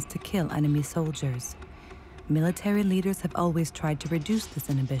reluctance to kill enemy soldiers. Military leaders have always tried to reduce this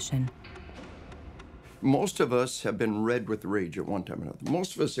inhibition. Most of us have been red with rage at one time or another.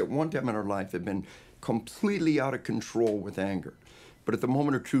 Most of us at one time in our life have been completely out of control with anger. But at the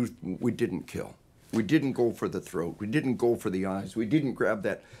moment of truth, we didn't kill. We didn't go for the throat. We didn't go for the eyes. We didn't grab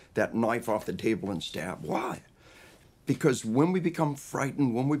that knife off the table and stab. Why? Because when we become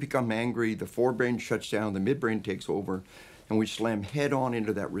frightened, when we become angry, the forebrain shuts down, the midbrain takes over, and we slam head on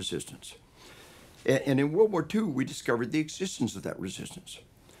into that resistance. And in World War II, we discovered the existence of that resistance.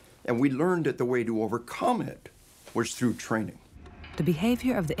 And we learned that the way to overcome it was through training. The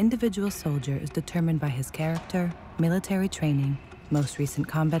behavior of the individual soldier is determined by his character, military training, most recent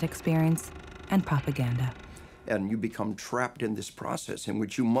combat experience, and propaganda. And you become trapped in this process in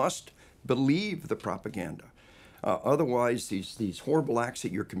which you must believe the propaganda. Otherwise, these horrible acts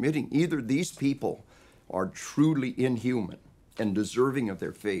that you're committing, either these people are truly inhuman and deserving of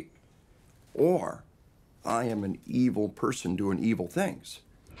their fate, or I am an evil person doing evil things.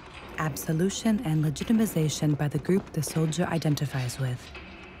 Absolution and legitimization by the group the soldier identifies with.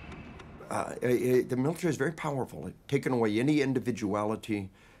 The military is very powerful at taking away any individuality,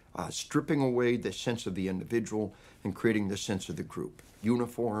 stripping away the sense of the individual and creating the sense of the group.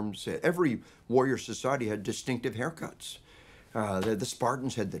 Uniforms, every warrior society had distinctive haircuts. The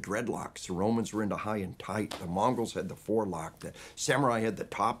Spartans had the dreadlocks, the Romans were into high and tight, the Mongols had the forelock, the samurai had the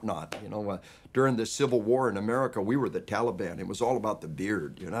top knot. You know, during the Civil War in America, we were the Taliban. It was all about the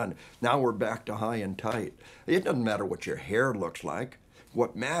beard, you know, and now we're back to high and tight. It doesn't matter what your hair looks like.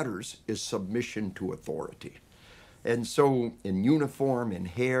 What matters is submission to authority. And so in uniform, in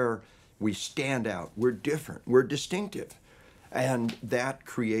hair, we stand out. We're different. We're distinctive. And that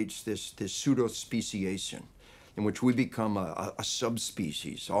creates this pseudo-speciation in which we become a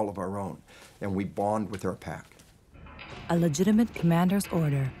subspecies, all of our own, and we bond with our pack. A legitimate commander's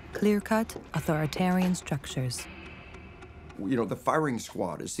order, clear-cut, authoritarian structures. You know, the firing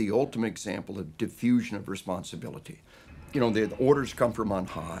squad is the ultimate example of diffusion of responsibility. You know, the orders come from on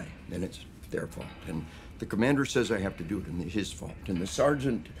high, and it's their fault. And the commander says I have to do it, and it's his fault. And the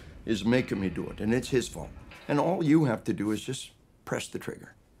sergeant is making me do it, and it's his fault. And all you have to do is just press the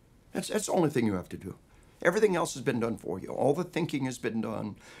trigger. That's the only thing you have to do. Everything else has been done for you. All the thinking has been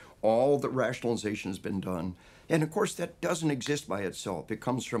done. All the rationalization has been done. And of course, that doesn't exist by itself. It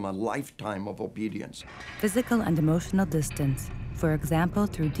comes from a lifetime of obedience. Physical and emotional distance, for example,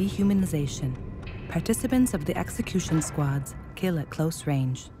 through dehumanization. Participants of the execution squads kill at close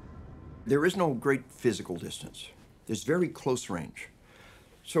range. There is no great physical distance. There's very close range.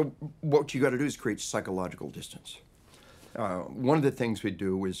 So what you got to do is create psychological distance. One of the things we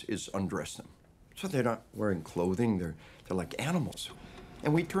do is undress them. So they're not wearing clothing, they're like animals.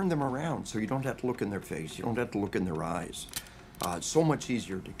 And we turn them around so you don't have to look in their face, you don't have to look in their eyes. It's so much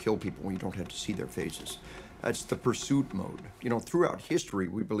easier to kill people when you don't have to see their faces. That's the pursuit mode. You know, throughout history,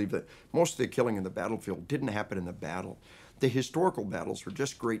 we believe that most of the killing in the battlefield didn't happen in the battle. The historical battles were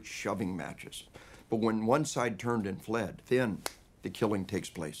just great shoving matches. But when one side turned and fled, then the killing takes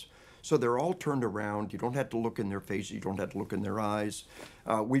place. So they're all turned around. You don't have to look in their faces. You don't have to look in their eyes.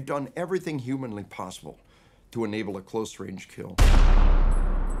 We've done everything humanly possible to enable a close-range kill.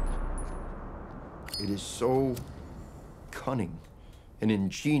 It is so cunning and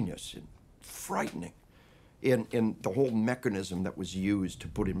ingenious and frightening in the whole mechanism that was used to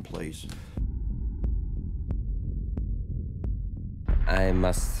put in place. I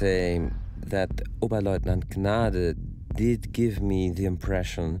must say that Oberleutnant Gnade did give me the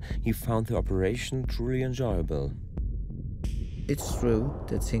impression he found the operation truly enjoyable. It's true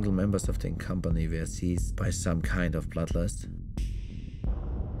that single members of the company were seized by some kind of bloodlust.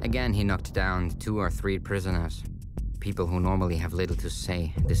 Again, he knocked down 2 or 3 prisoners. People who normally have little to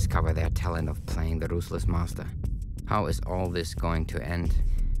say discover their talent of playing the ruthless master. How is all this going to end?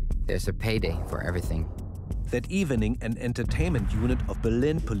 There's a payday for everything. That evening, an entertainment unit of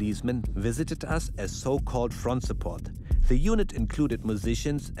Berlin policemen visited us as so-called front support. The unit included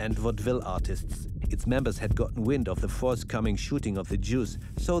musicians and vaudeville artists. Its members had gotten wind of the forthcoming shooting of the Jews,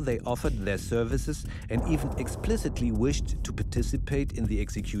 so they offered their services and even explicitly wished to participate in the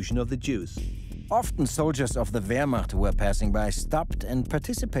execution of the Jews. Often soldiers of the Wehrmacht who were passing by stopped and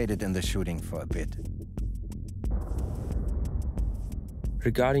participated in the shooting for a bit.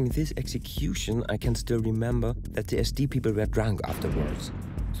 Regarding this execution, I can still remember that the SD people were drunk afterwards,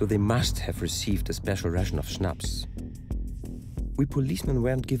 so they must have received a special ration of schnapps. We policemen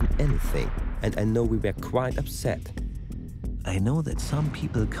weren't given anything, and I know we were quite upset. I know that some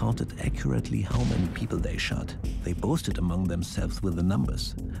people counted accurately how many people they shot. They boasted among themselves with the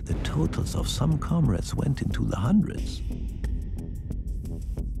numbers. The totals of some comrades went into the hundreds.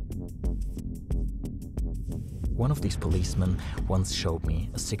 One of these policemen once showed me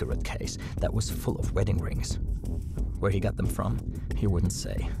a cigarette case that was full of wedding rings. Where he got them from, he wouldn't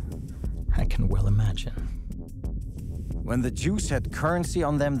say. I can well imagine. When the Jews had currency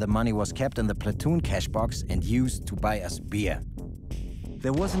on them, the money was kept in the platoon cash box and used to buy us beer.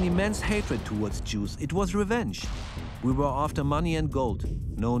 There was an immense hatred towards Jews. It was revenge. We were after money and gold.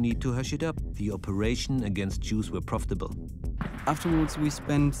 No need to hush it up. The operation against Jews were profitable. Afterwards, we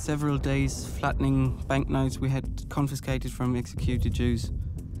spent several days flattening banknotes we had confiscated from executed Jews.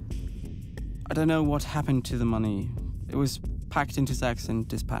 I don't know what happened to the money. It was packed into sacks and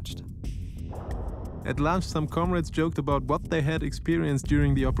dispatched. At lunch, some comrades joked about what they had experienced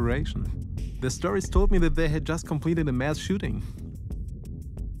during the operation. The stories told me that they had just completed a mass shooting.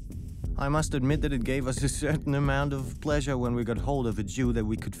 I must admit that it gave us a certain amount of pleasure when we got hold of a Jew that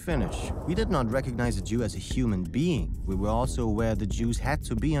we could finish. We did not recognize a Jew as a human being. We were also aware the Jews had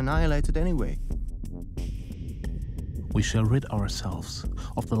to be annihilated anyway. We shall rid ourselves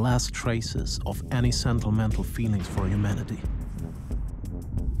of the last traces of any sentimental feelings for humanity.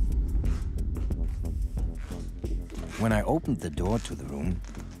 When I opened the door to the room,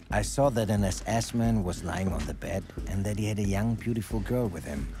 I saw that an SS man was lying on the bed and that he had a young, beautiful girl with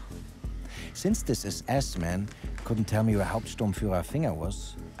him. Since this SS man couldn't tell me where Hauptsturmführer Finger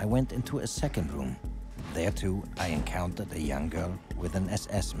was, I went into a second room. There too, I encountered a young girl with an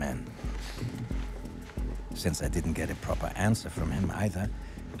SS man. Since I didn't get a proper answer from him either,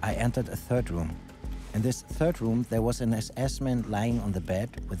 I entered a third room. In this third room, there was an SS man lying on the bed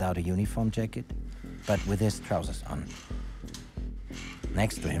without a uniform jacket, but with his trousers on.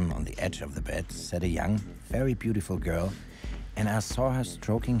 Next to him, on the edge of the bed, sat a young, very beautiful girl, and I saw her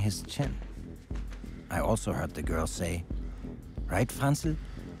stroking his chin. I also heard the girl say, "Right, Franzl?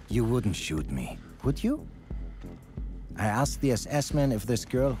 You wouldn't shoot me, would you?" I asked the SS man if this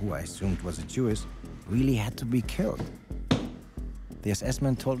girl, who I assumed was a Jewess, really had to be killed. The SS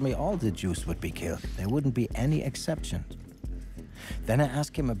man told me all the Jews would be killed. There wouldn't be any exceptions. Then I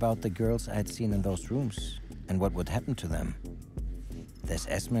asked him about the girls I'd seen in those rooms and what would happen to them. The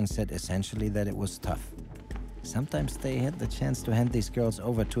SS man said essentially that it was tough. Sometimes they had the chance to hand these girls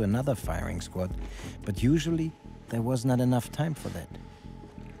over to another firing squad, but usually there was not enough time for that.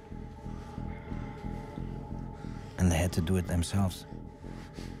 And they had to do it themselves.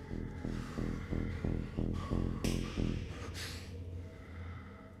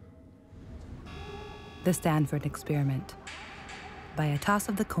 The Stanford experiment. By a toss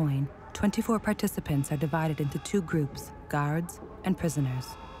of the coin, 24 participants are divided into 2 groups, guards and prisoners.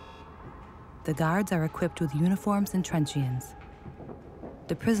 The guards are equipped with uniforms and truncheons.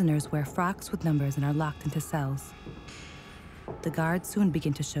 The prisoners wear frocks with numbers and are locked into cells. The guards soon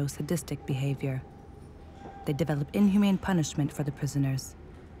begin to show sadistic behavior. They develop inhumane punishment for the prisoners.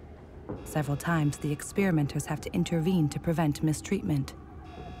 Several times, the experimenters have to intervene to prevent mistreatment.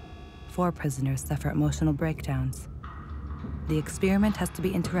 4 prisoners suffer emotional breakdowns. The experiment has to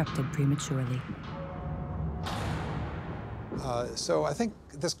be interrupted prematurely. So I think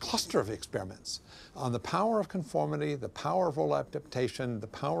this cluster of experiments on the power of conformity, the power of role adaptation, the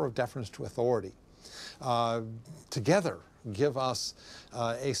power of deference to authority together give us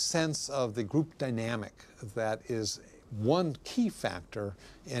a sense of the group dynamic that is one key factor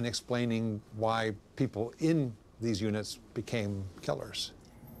in explaining why people in these units became killers.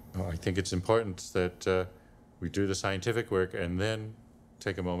 Well, I think it's important that we do the scientific work and then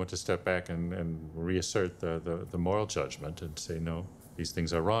take a moment to step back and reassert the moral judgment and say, no, these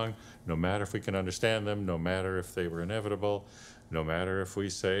things are wrong, no matter if we can understand them, no matter if they were inevitable, no matter if we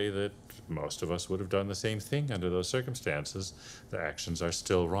say that most of us would have done the same thing under those circumstances, the actions are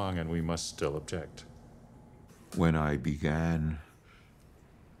still wrong and we must still object. When I began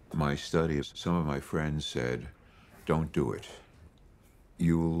my studies, some of my friends said, don't do it.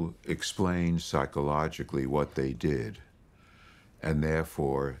 You'll explain psychologically what they did and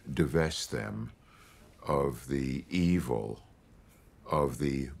therefore divest them of the evil, of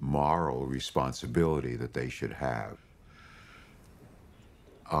the moral responsibility that they should have.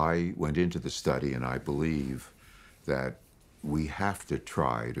 I went into the study and I believe that we have to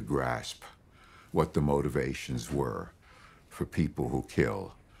try to grasp what the motivations were for people who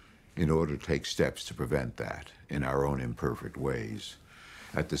kill in order to take steps to prevent that in our own imperfect ways.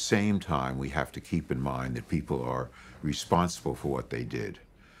 At the same time, we have to keep in mind that people are responsible for what they did.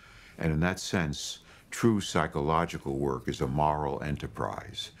 And in that sense, true psychological work is a moral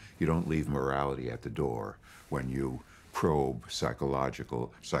enterprise. You don't leave morality at the door when you probe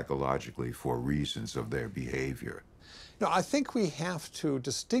psychologically for reasons of their behavior. No, I think we have to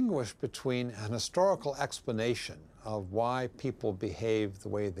distinguish between an historical explanation of why people behaved the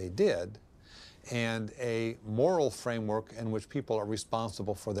way they did and a moral framework in which people are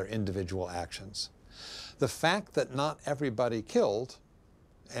responsible for their individual actions. The fact that not everybody killed,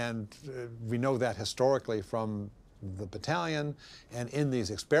 and we know that historically from the battalion, and in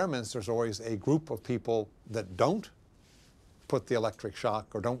these experiments there's always a group of people that don't put the electric shock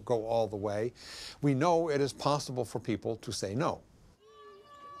or don't go all the way. We know it is possible for people to say no.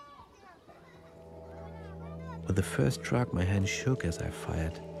 With the first truck, my hand shook as I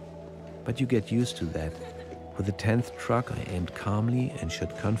fired. But you get used to that. With the 10th truck, I aimed calmly and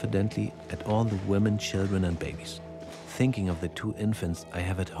shot confidently at all the women, children, and babies, thinking of the 2 infants I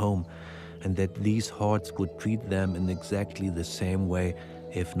have at home, and that these hordes would treat them in exactly the same way,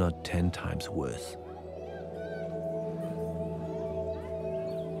 if not 10 times worse.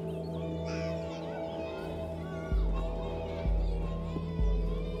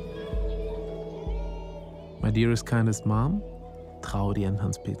 My dearest, kindest mom, Traudi and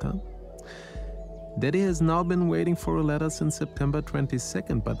Hans-Peter. Daddy has now been waiting for a letter since September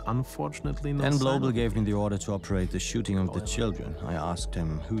 22nd, but unfortunately no Then sign Global of gave me the order to operate the shooting of the children. I asked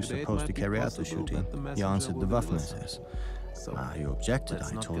him who's Today it supposed might to be carry out the possible shooting. that the He messenger answered the will deliver Waffen-SS. So He objected.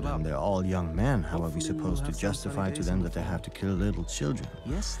 let's I not told give him up. they're all young men. How are we Hopefully we'll supposed to have some justify sunny to days them in that they the have to kill little children?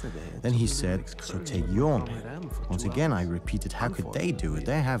 Yesterday, it Then took he a little said, so excursion take with your Comrade men. M for Once 2 again, I hours. repeated, how could they do it?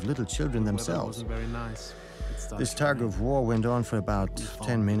 They have little children The weather themselves. wasn't very nice. It started This to tug rain. of war went on for about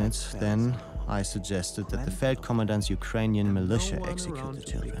 10 minutes. Then I suggested that the Feldcommandant's Ukrainian militia execute the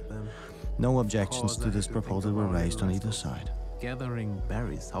children. No objections to this proposal were raised on either side. Gathering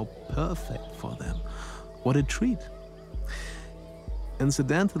berries, how perfect for them. What a treat.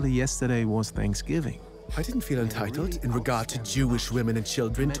 Incidentally, yesterday was Thanksgiving. I didn't feel entitled, in regard to Jewish women and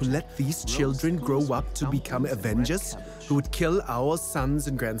children, to let these children grow up to become Avengers who would kill our sons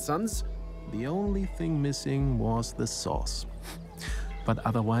and grandsons. The only thing missing was the sauce. But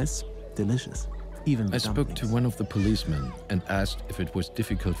otherwise, delicious. Even the I spoke to one of the policemen and asked if it was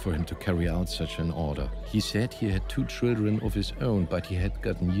difficult for him to carry out such an order. He said he had 2 children of his own, but he had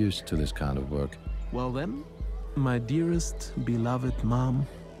gotten used to this kind of work. Well then, my dearest, beloved mom,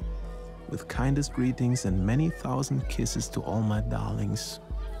 with kindest greetings and many thousand kisses to all my darlings,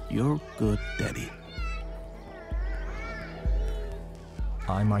 your good daddy.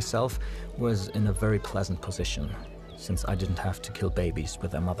 I myself was in a very pleasant position, since I didn't have to kill babies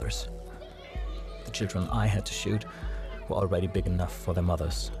with their mothers. The children I had to shoot were already big enough for their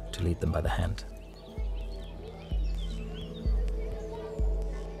mothers to lead them by the hand.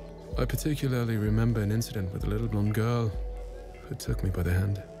 I particularly remember an incident with a little blonde girl who took me by the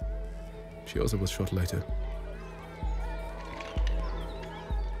hand. She also was shot later.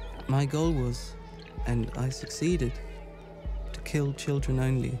 My goal was, and I succeeded, to kill children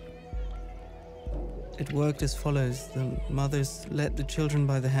only. It worked as follows. The mothers led the children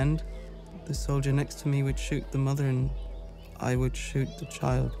by the hand. The soldier next to me would shoot the mother and I would shoot the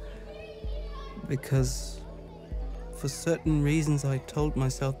child. Because for certain reasons I told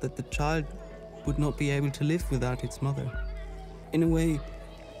myself that the child would not be able to live without its mother. In a way,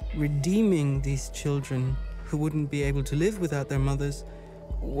 redeeming these children who wouldn't be able to live without their mothers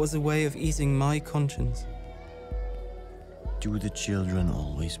was a way of easing my conscience. Do the children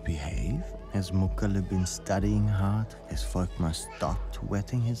always behave? Has Mukkele been studying hard? Has Volkmar stopped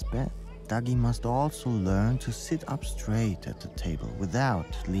wetting his bed? Dagi must also learn to sit up straight at the table without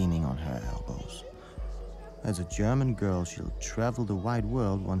leaning on her elbows. As a German girl, she'll travel the wide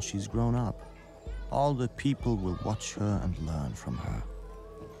world once she's grown up. All the people will watch her and learn from her.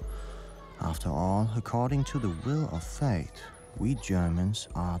 After all, according to the will of fate, we Germans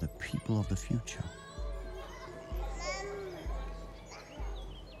are the people of the future.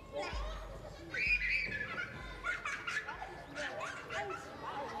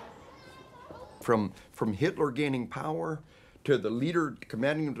 From Hitler gaining power, to the leader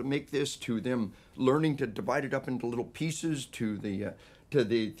commanding them to make this, to them learning to divide it up into little pieces, to the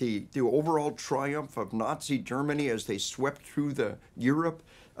overall triumph of Nazi Germany as they swept through Europe,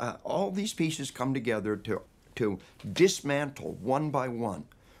 all these pieces come together to dismantle one by one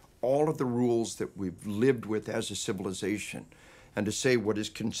all of the rules that we've lived with as a civilization, and to say what is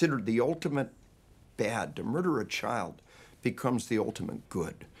considered the ultimate bad, to murder a child, becomes the ultimate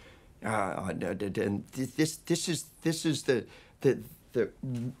good. And this is the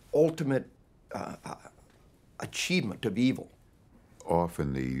ultimate achievement of evil.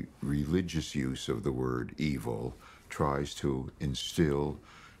 Often the religious use of the word evil tries to instill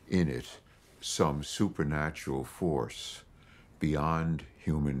in it some supernatural force beyond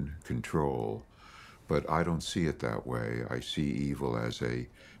human control, but I don't see it that way. I see evil as a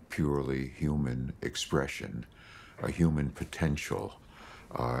purely human expression, a human potential.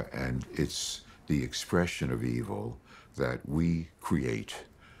 And it's the expression of evil that we create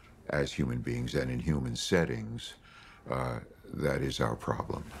as human beings and in human settings that is our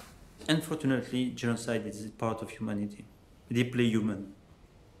problem. Unfortunately, genocide is part of humanity, deeply human.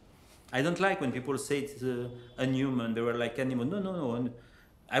 I don't like when people say it's unhuman, they were like animals. No, no, no.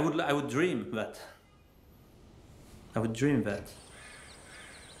 I would dream that. I would dream that.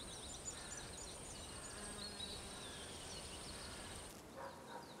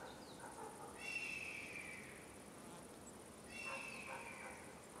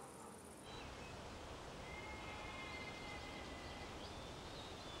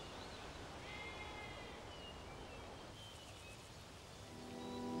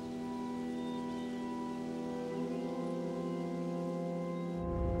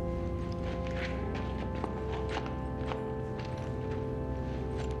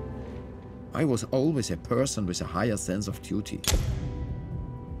 I was always a person with a higher sense of duty.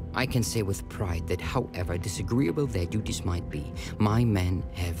 I can say with pride that however disagreeable their duties might be, my men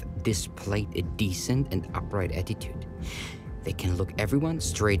have displayed a decent and upright attitude. They can look everyone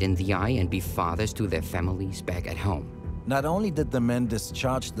straight in the eye and be fathers to their families back at home. Not only did the men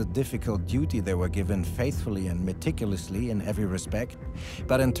discharge the difficult duty they were given faithfully and meticulously in every respect,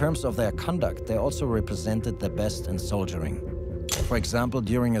 but in terms of their conduct, they also represented the best in soldiering. For example,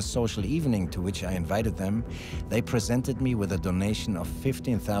 during a social evening to which I invited them, they presented me with a donation of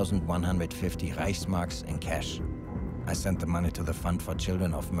 15,150 Reichsmarks in cash. I sent the money to the Fund for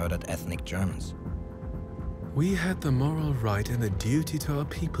Children of Murdered Ethnic Germans. We had the moral right and a duty to our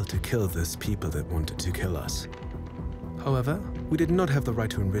people to kill these people that wanted to kill us. However, we did not have the right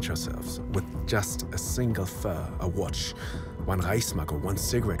to enrich ourselves with just a single fur, a watch, one Reichsmark or one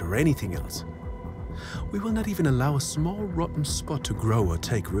cigarette or anything else. We will not even allow a small rotten spot to grow or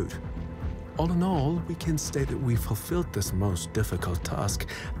take root. All in all, we can state that we fulfilled this most difficult task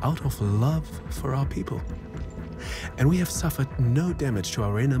out of love for our people. And we have suffered no damage to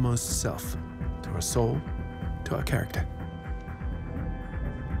our innermost self, to our soul, to our character.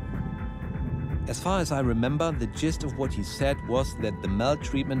 As far as I remember, the gist of what he said was that the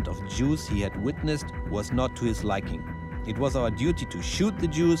maltreatment of Jews he had witnessed was not to his liking. It was our duty to shoot the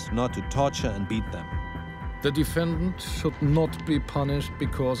Jews, not to torture and beat them. The defendant should not be punished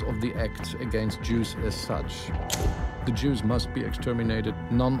because of the act against Jews as such. The Jews must be exterminated,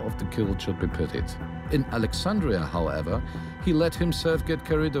 none of the killed should be pitied. In Alexandria, however, he let himself get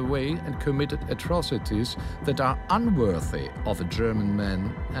carried away and committed atrocities that are unworthy of a German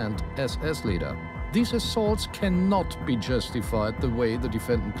man and SS leader. These assaults cannot be justified the way the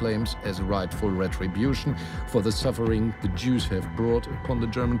defendant claims as rightful retribution for the suffering the Jews have brought upon the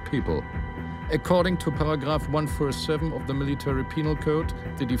German people. According to paragraph 147 of the Military Penal Code,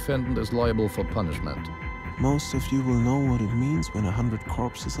 the defendant is liable for punishment. Most of you will know what it means when 100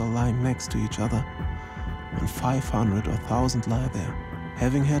 corpses are lying next to each other, when 500 or 1,000 lie there.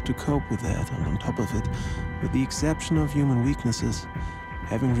 Having had to cope with that, and on top of it, with the exception of human weaknesses,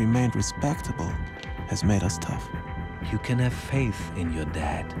 having remained respectable has made us tough. You can have faith in your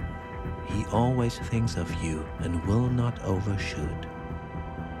dad. He always thinks of you and will not overshoot.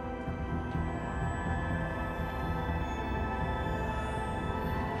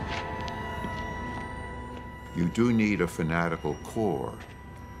 You do need a fanatical core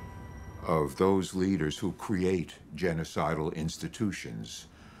of those leaders who create genocidal institutions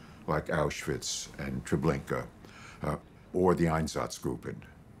like Auschwitz and Treblinka, or the Einsatzgruppen.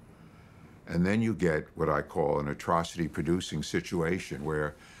 And then you get what I call an atrocity-producing situation,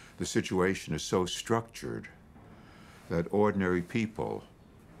 where the situation is so structured that ordinary people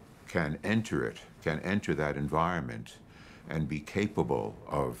can enter it, can enter that environment and be capable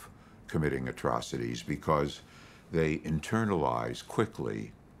of committing atrocities because they internalize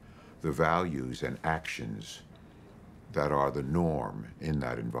quickly the values and actions that are the norm in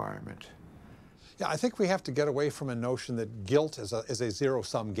that environment. Yeah, I think we have to get away from a notion that guilt is a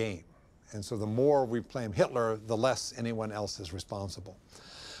zero-sum game. And so the more we blame Hitler, the less anyone else is responsible.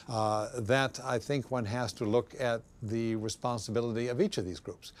 That I think one has to look at the responsibility of each of these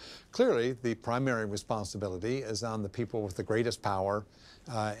groups. Clearly, the primary responsibility is on the people with the greatest power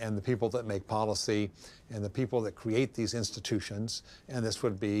and the people that make policy and the people that create these institutions, and this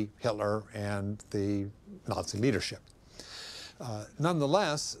would be Hitler and the Nazi leadership.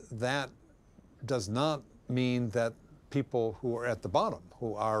 Nonetheless, that does not mean that people who are at the bottom,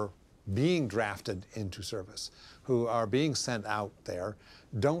 who are being drafted into service, who are being sent out there,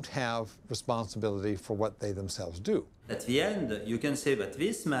 don't have responsibility for what they themselves do. At the end, you can say that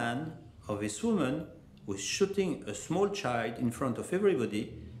this man or this woman who is shooting a small child in front of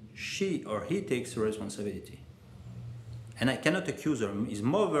everybody, she or he takes the responsibility. And I cannot accuse her, his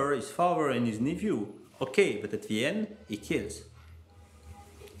mother, his father, and his nephew. Okay, but at the end, he kills.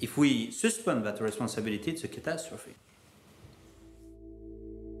 If we suspend that responsibility, it's a catastrophe.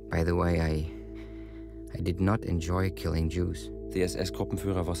 By the way, I did not enjoy killing Jews. The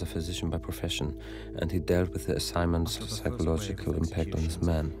SS-Gruppenführer was a physician by profession, and he dealt with the assignment's psychological impact on his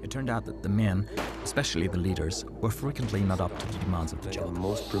men. It turned out that the men, especially the leaders, were frequently not up to the demands of the job. The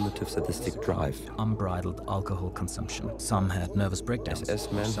most primitive sadistic drive. Unbridled alcohol consumption. Some had nervous breakdowns.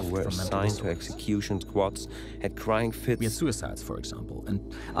 SS men who were assigned to execution squads had crying fits. We had suicides, for example,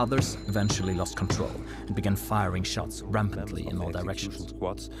 and others eventually lost control and began firing shots rampantly in all directions.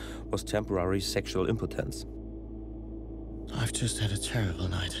 Squads was temporary sexual impotence. I've just had a terrible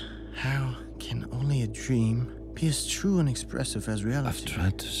night. How can only a dream be as true and expressive as reality? I've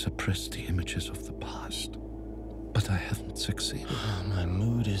tried to suppress the images of the past, but I haven't succeeded. My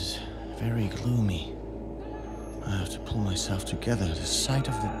mood is very gloomy. I have to pull myself together. The sight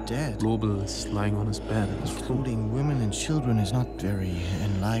of the dead, Global is lying on his bed, including women and children, is not very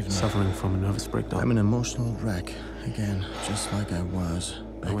enlivening. Suffering from a nervous breakdown. I'm an emotional wreck again, just like I was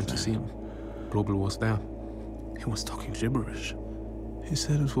back I went then. to see him. Global was there. He was talking gibberish. He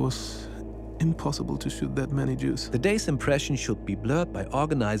said it was impossible to shoot that many Jews. The day's impression should be blurred by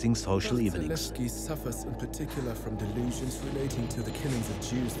organizing social evenings. Zelensky suffers in particular from delusions relating to the killings of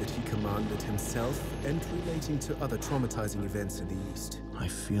Jews that he commanded himself and relating to other traumatizing events in the East. I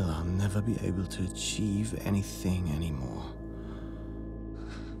feel I'll never be able to achieve anything anymore.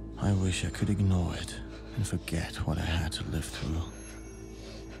 I wish I could ignore it and forget what I had to live through.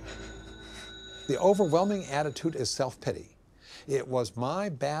 The overwhelming attitude is self-pity. It was my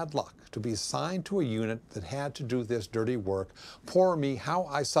bad luck to be assigned to a unit that had to do this dirty work. Poor me, how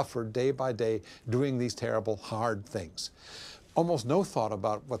I suffered day by day doing these terrible, hard things. Almost no thought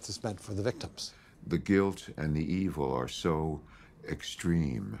about what this meant for the victims. The guilt and the evil are so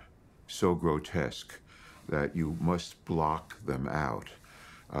extreme, so grotesque, that you must block them out.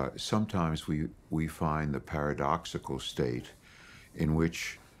 Sometimes we find the paradoxical state in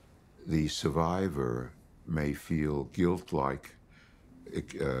which the survivor may feel guilt-like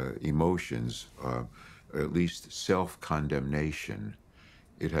emotions, at least self-condemnation.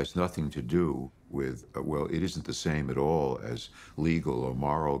 It has nothing to do with, well, it isn't the same at all as legal or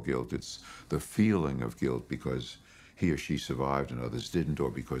moral guilt. It's the feeling of guilt because he or she survived and others didn't, or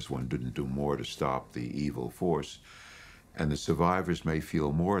because one didn't do more to stop the evil force. And the survivors may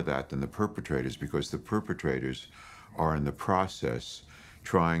feel more of that than the perpetrators, because the perpetrators are in the process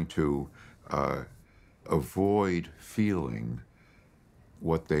trying to avoid feeling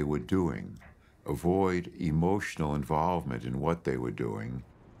what they were doing, avoid emotional involvement in what they were doing.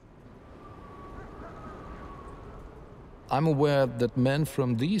 I'm aware that men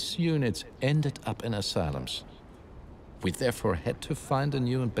from these units ended up in asylums. We therefore had to find a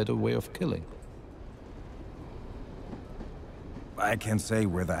new and better way of killing. I can't say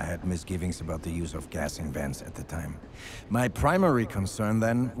whether I had misgivings about the use of gassing vents at the time. My primary concern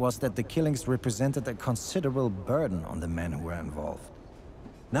then was that the killings represented a considerable burden on the men who were involved.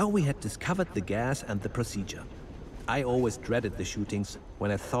 Now we had discovered the gas and the procedure. I always dreaded the shootings when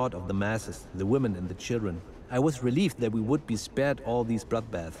I thought of the masses, the women and the children. I was relieved that we would be spared all these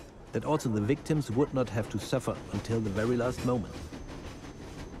bloodbaths. that also the victims would not have to suffer until the very last moment.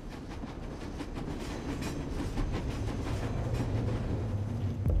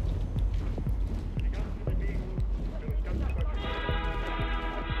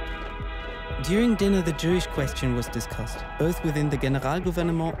 During dinner, the Jewish question was discussed, both within the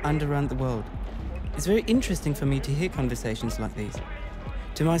Generalgouvernement and around the world. It's very interesting for me to hear conversations like these.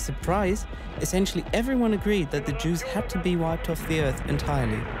 To my surprise, essentially everyone agreed that the Jews had to be wiped off the earth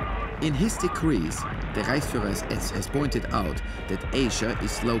entirely. In his decrees, the Reichsführer has pointed out that Asia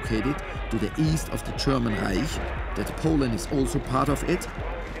is located to the east of the German Reich, that Poland is also part of it,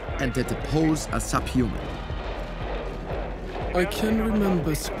 and that the Poles are subhuman. I can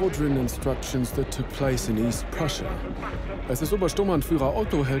remember squadron instructions that took place in East Prussia. As Obersturmbannführer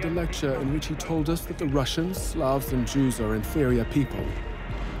Otto held a lecture in which he told us that the Russians, Slavs and Jews are inferior people.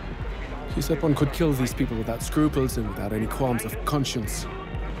 He said one could kill these people without scruples and without any qualms of conscience.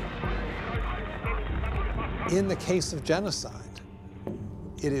 In the case of genocide,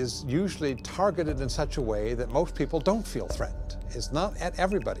 it is usually targeted in such a way that most people don't feel threatened. It's not at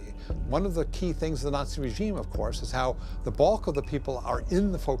everybody. One of the key things of the Nazi regime, of course, is how the bulk of the people are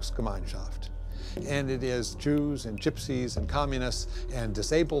in the Volksgemeinschaft. And it is Jews and gypsies and communists and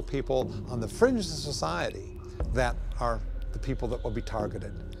disabled people on the fringes of society that are the people that will be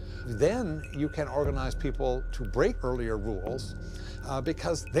targeted. Then you can organize people to break earlier rules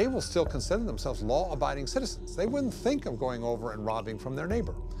because they will still consider themselves law-abiding citizens. They wouldn't think of going over and robbing from their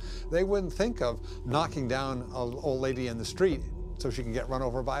neighbor. They wouldn't think of knocking down an old lady in the street so she can get run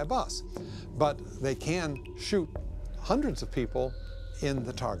over by a bus. But they can shoot hundreds of people in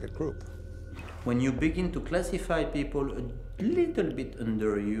the target group. When you begin to classify people a little bit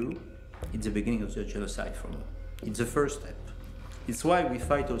under you, it's the beginning of the genocide for me. It's the first step. It's why we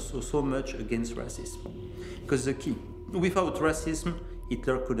fight also so much against racism. Because the key, without racism,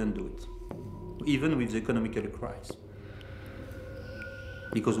 Hitler couldn't do it, even with the economical crisis.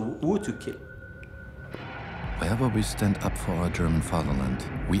 Because who to kill? Wherever we stand up for our German fatherland,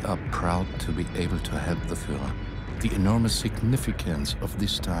 we are proud to be able to help the Führer. The enormous significance of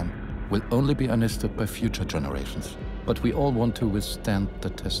this time will only be understood by future generations. But we all want to withstand the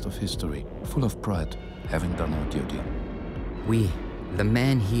test of history, full of pride, having done our duty. We, the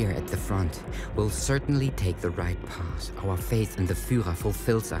men here at the front, will certainly take the right path. Our faith in the Führer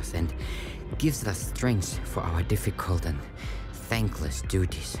fulfills us and gives us strength for our difficult and thankless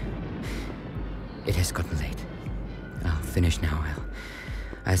duties. It has gotten late. I'll finish now.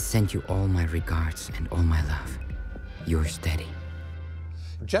 I'll send you all my regards and all my love. Yours steady.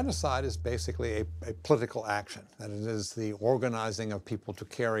 Genocide is basically a political action, and it is the organizing of people to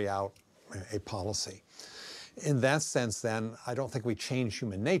carry out a policy. In that sense, then, I don't think we change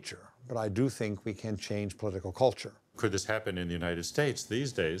human nature, but I do think we can change political culture. Could this happen in the United States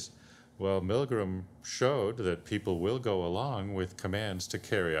these days? Well, Milgram showed that people will go along with commands to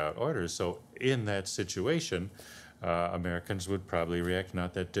carry out orders. So in that situation, Americans would probably react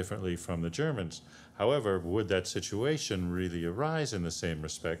not that differently from the Germans. However, would that situation really arise in the same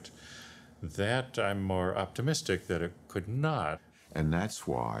respect? That I'm more optimistic that it could not. And that's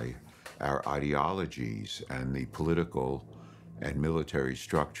why our ideologies and the political and military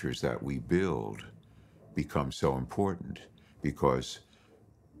structures that we build become so important, because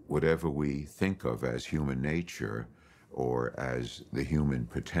whatever we think of as human nature or as the human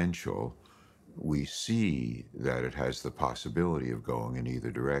potential, we see that it has the possibility of going in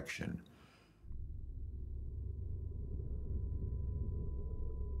either direction.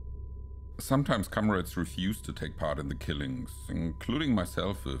 Sometimes comrades refused to take part in the killings, including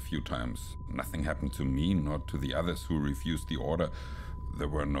myself a few times. Nothing happened to me, nor to the others who refused the order. There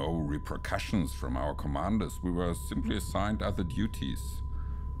were no repercussions from our commanders. We were simply assigned other duties.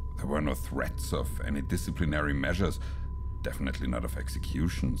 There were no threats of any disciplinary measures, definitely not of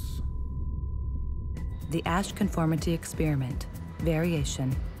executions. The Asch conformity experiment,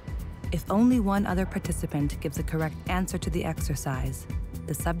 variation. If only one other participant gives a correct answer to the exercise,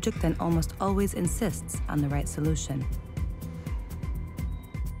 the subject then almost always insists on the right solution.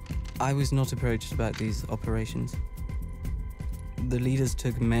 I was not approached about these operations. The leaders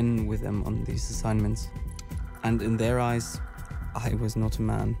took men with them on these assignments, and in their eyes, I was not a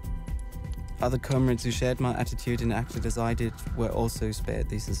man. Other comrades who shared my attitude and acted as I did were also spared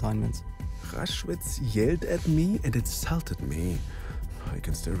these assignments. Raschwitz yelled at me and insulted me. I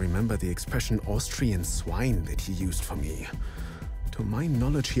can still remember the expression Austrian swine that he used for me. To my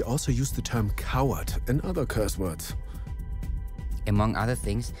knowledge, he also used the term coward and other curse words. Among other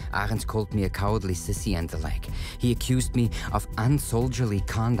things, Ahrens called me a cowardly sissy and the like. He accused me of unsoldierly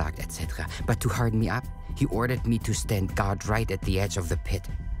conduct, etc. But to harden me up, he ordered me to stand guard right at the edge of the pit.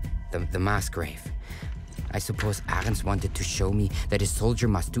 the mass grave. I suppose Arends wanted to show me that a soldier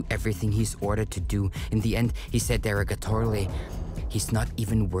must do everything he's ordered to do. In the end, he said derogatorily, he's not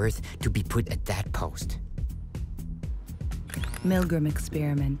even worth to be put at that post. Milgram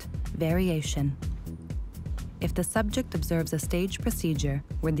experiment, variation. If the subject observes a staged procedure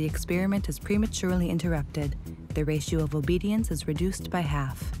where the experiment is prematurely interrupted, the ratio of obedience is reduced by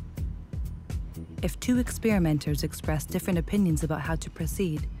half. If two experimenters express different opinions about how to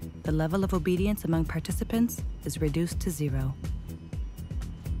proceed, the level of obedience among participants is reduced to 0.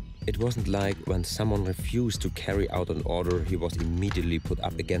 It wasn't like when someone refused to carry out an order, he was immediately put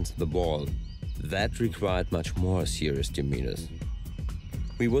up against the wall. That required much more serious demeanors.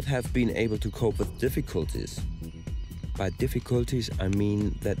 We would have been able to cope with difficulties. By difficulties, I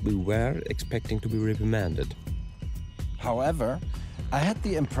mean that we were expecting to be reprimanded. However, I had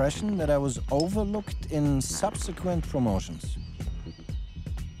the impression that I was overlooked in subsequent promotions.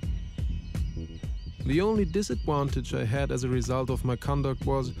 The only disadvantage I had as a result of my conduct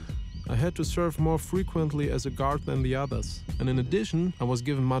was I had to serve more frequently as a guard than the others, and in addition, I was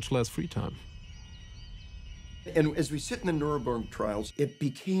given much less free time. And as we sit in the Nuremberg trials, it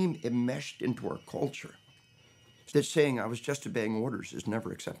became enmeshed into our culture that saying I was just obeying orders is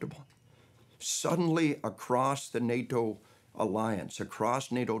never acceptable. Suddenly, across the NATO alliance,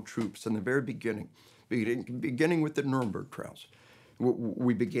 across NATO troops, in the very beginning with the Nuremberg trials,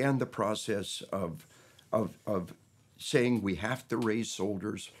 we began the process of saying we have to raise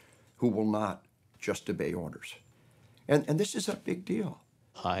soldiers who will not just obey orders. And this is a big deal.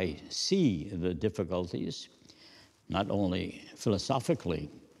 I see the difficulties, not only philosophically,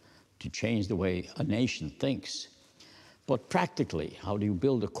 to change the way a nation thinks, but practically, how do you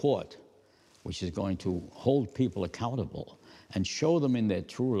build a court which is going to hold people accountable and show them in their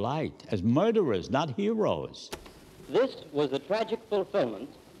true light as murderers, not heroes? This was a tragic fulfillment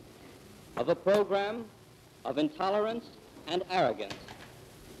of a program of intolerance and arrogance.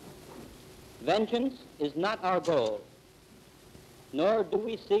 Vengeance is not our goal, nor do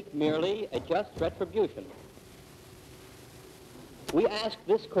we seek merely a just retribution. We ask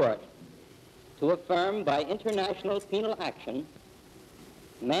this court to affirm by international penal action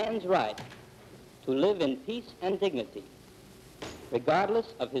man's right to live in peace and dignity,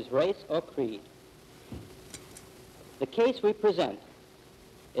 regardless of his race or creed. The case we present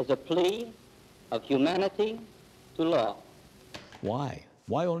is a plea of humanity to law. Why?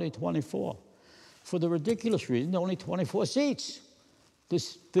 Why only 24? For the ridiculous reason, only 24 seats.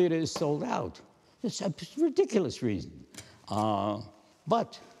 This theater is sold out. It's a ridiculous reason.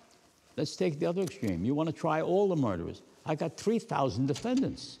 But let's take the other extreme. You want to try all the murderers. I got 3,000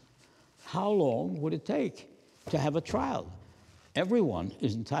 defendants. How long would it take to have a trial? Everyone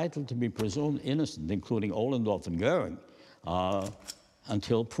is entitled to be presumed innocent, including Ohlendorf and Goering,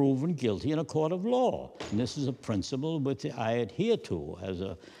 until proven guilty in a court of law. And this is a principle which I adhere to as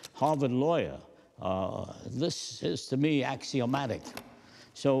a Harvard lawyer. This is, to me, axiomatic.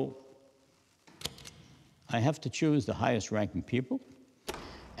 So I have to choose the highest ranking people,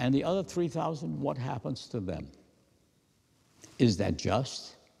 and the other 3,000, what happens to them? Is that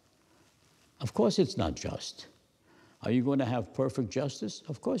just? Of course it's not just. Are you going to have perfect justice?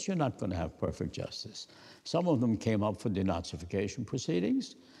 Of course you're not going to have perfect justice. Some of them came up for denazification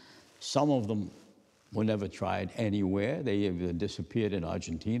proceedings. Some of them were never tried anywhere. They either disappeared in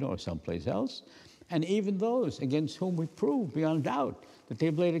Argentina or someplace else. And even those against whom we proved beyond doubt that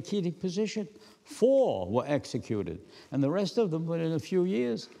they played a key position, 4 were executed. And the rest of them, within a few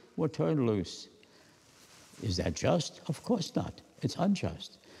years, were turned loose. Is that just? Of course not. It's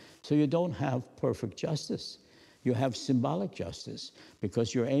unjust. So you don't have perfect justice. You have symbolic justice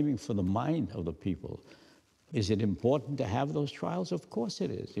because you're aiming for the mind of the people. Is it important to have those trials? Of course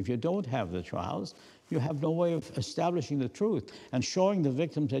it is. If you don't have the trials, you have no way of establishing the truth and showing the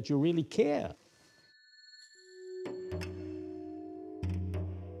victims that you really care.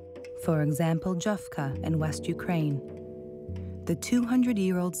 For example, Jovka in West Ukraine. The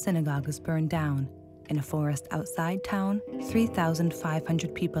 200-year-old synagogue is burned down. In a forest outside town,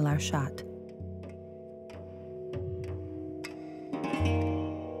 3,500 people are shot.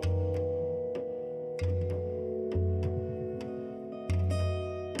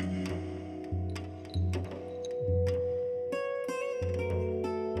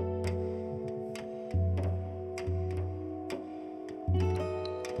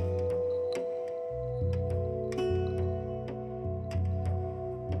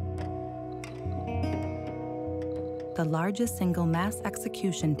 The largest single mass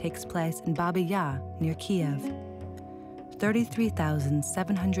execution takes place in Babi Yar, near Kiev.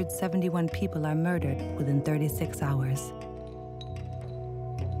 33,771 people are murdered within 36 hours.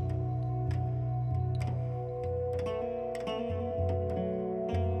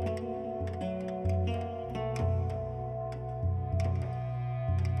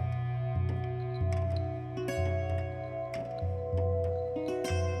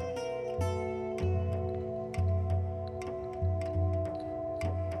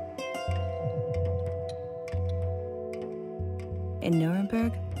 In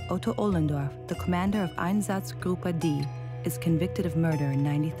Nuremberg, Otto Ohlendorf, the commander of Einsatzgruppe D, is convicted of murder in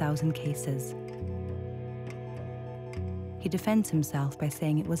 90,000 cases. He defends himself by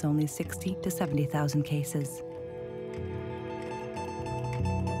saying it was only 60 to 70,000 cases.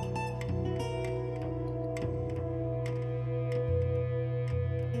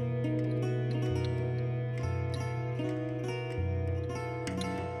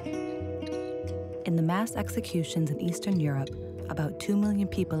 In the mass executions in Eastern Europe, about 2 million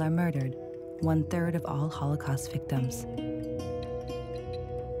people are murdered, 1/3 of all Holocaust victims.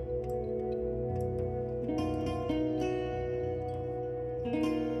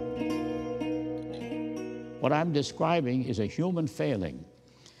 What I'm describing is a human failing,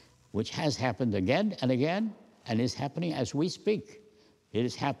 which has happened again and again, and is happening as we speak. It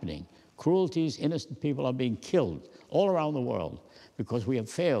is happening. Cruelties, innocent people are being killed all around the world because we have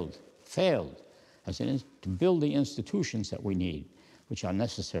failed to build the institutions that we need, which are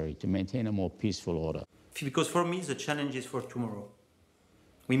necessary to maintain a more peaceful order. Because for me, the challenge is for tomorrow.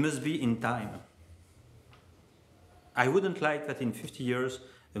 We must be in time. I wouldn't like that in 50 years,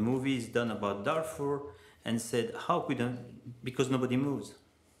 a movie is done about Darfur and said, how could I? Because nobody moves.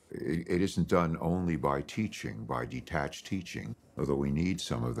 It isn't done only by teaching, by detached teaching, although we need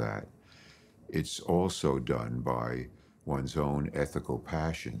some of that. It's also done by one's own ethical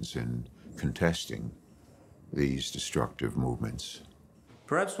passions in contesting these destructive movements.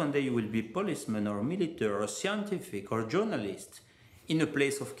 Perhaps one day you will be policeman or military or scientific or journalist in a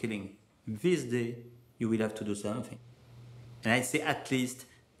place of killing. This day, you will have to do something. And I say at least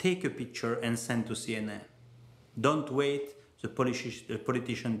take a picture and send to CNN. Don't wait the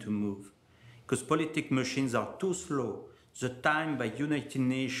politician to move. Because politic machines are too slow. The time by United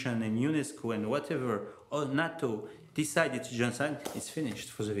Nations and UNESCO and whatever, or NATO, decide it's genocide, is finished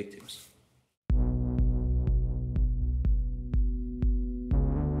for the victims.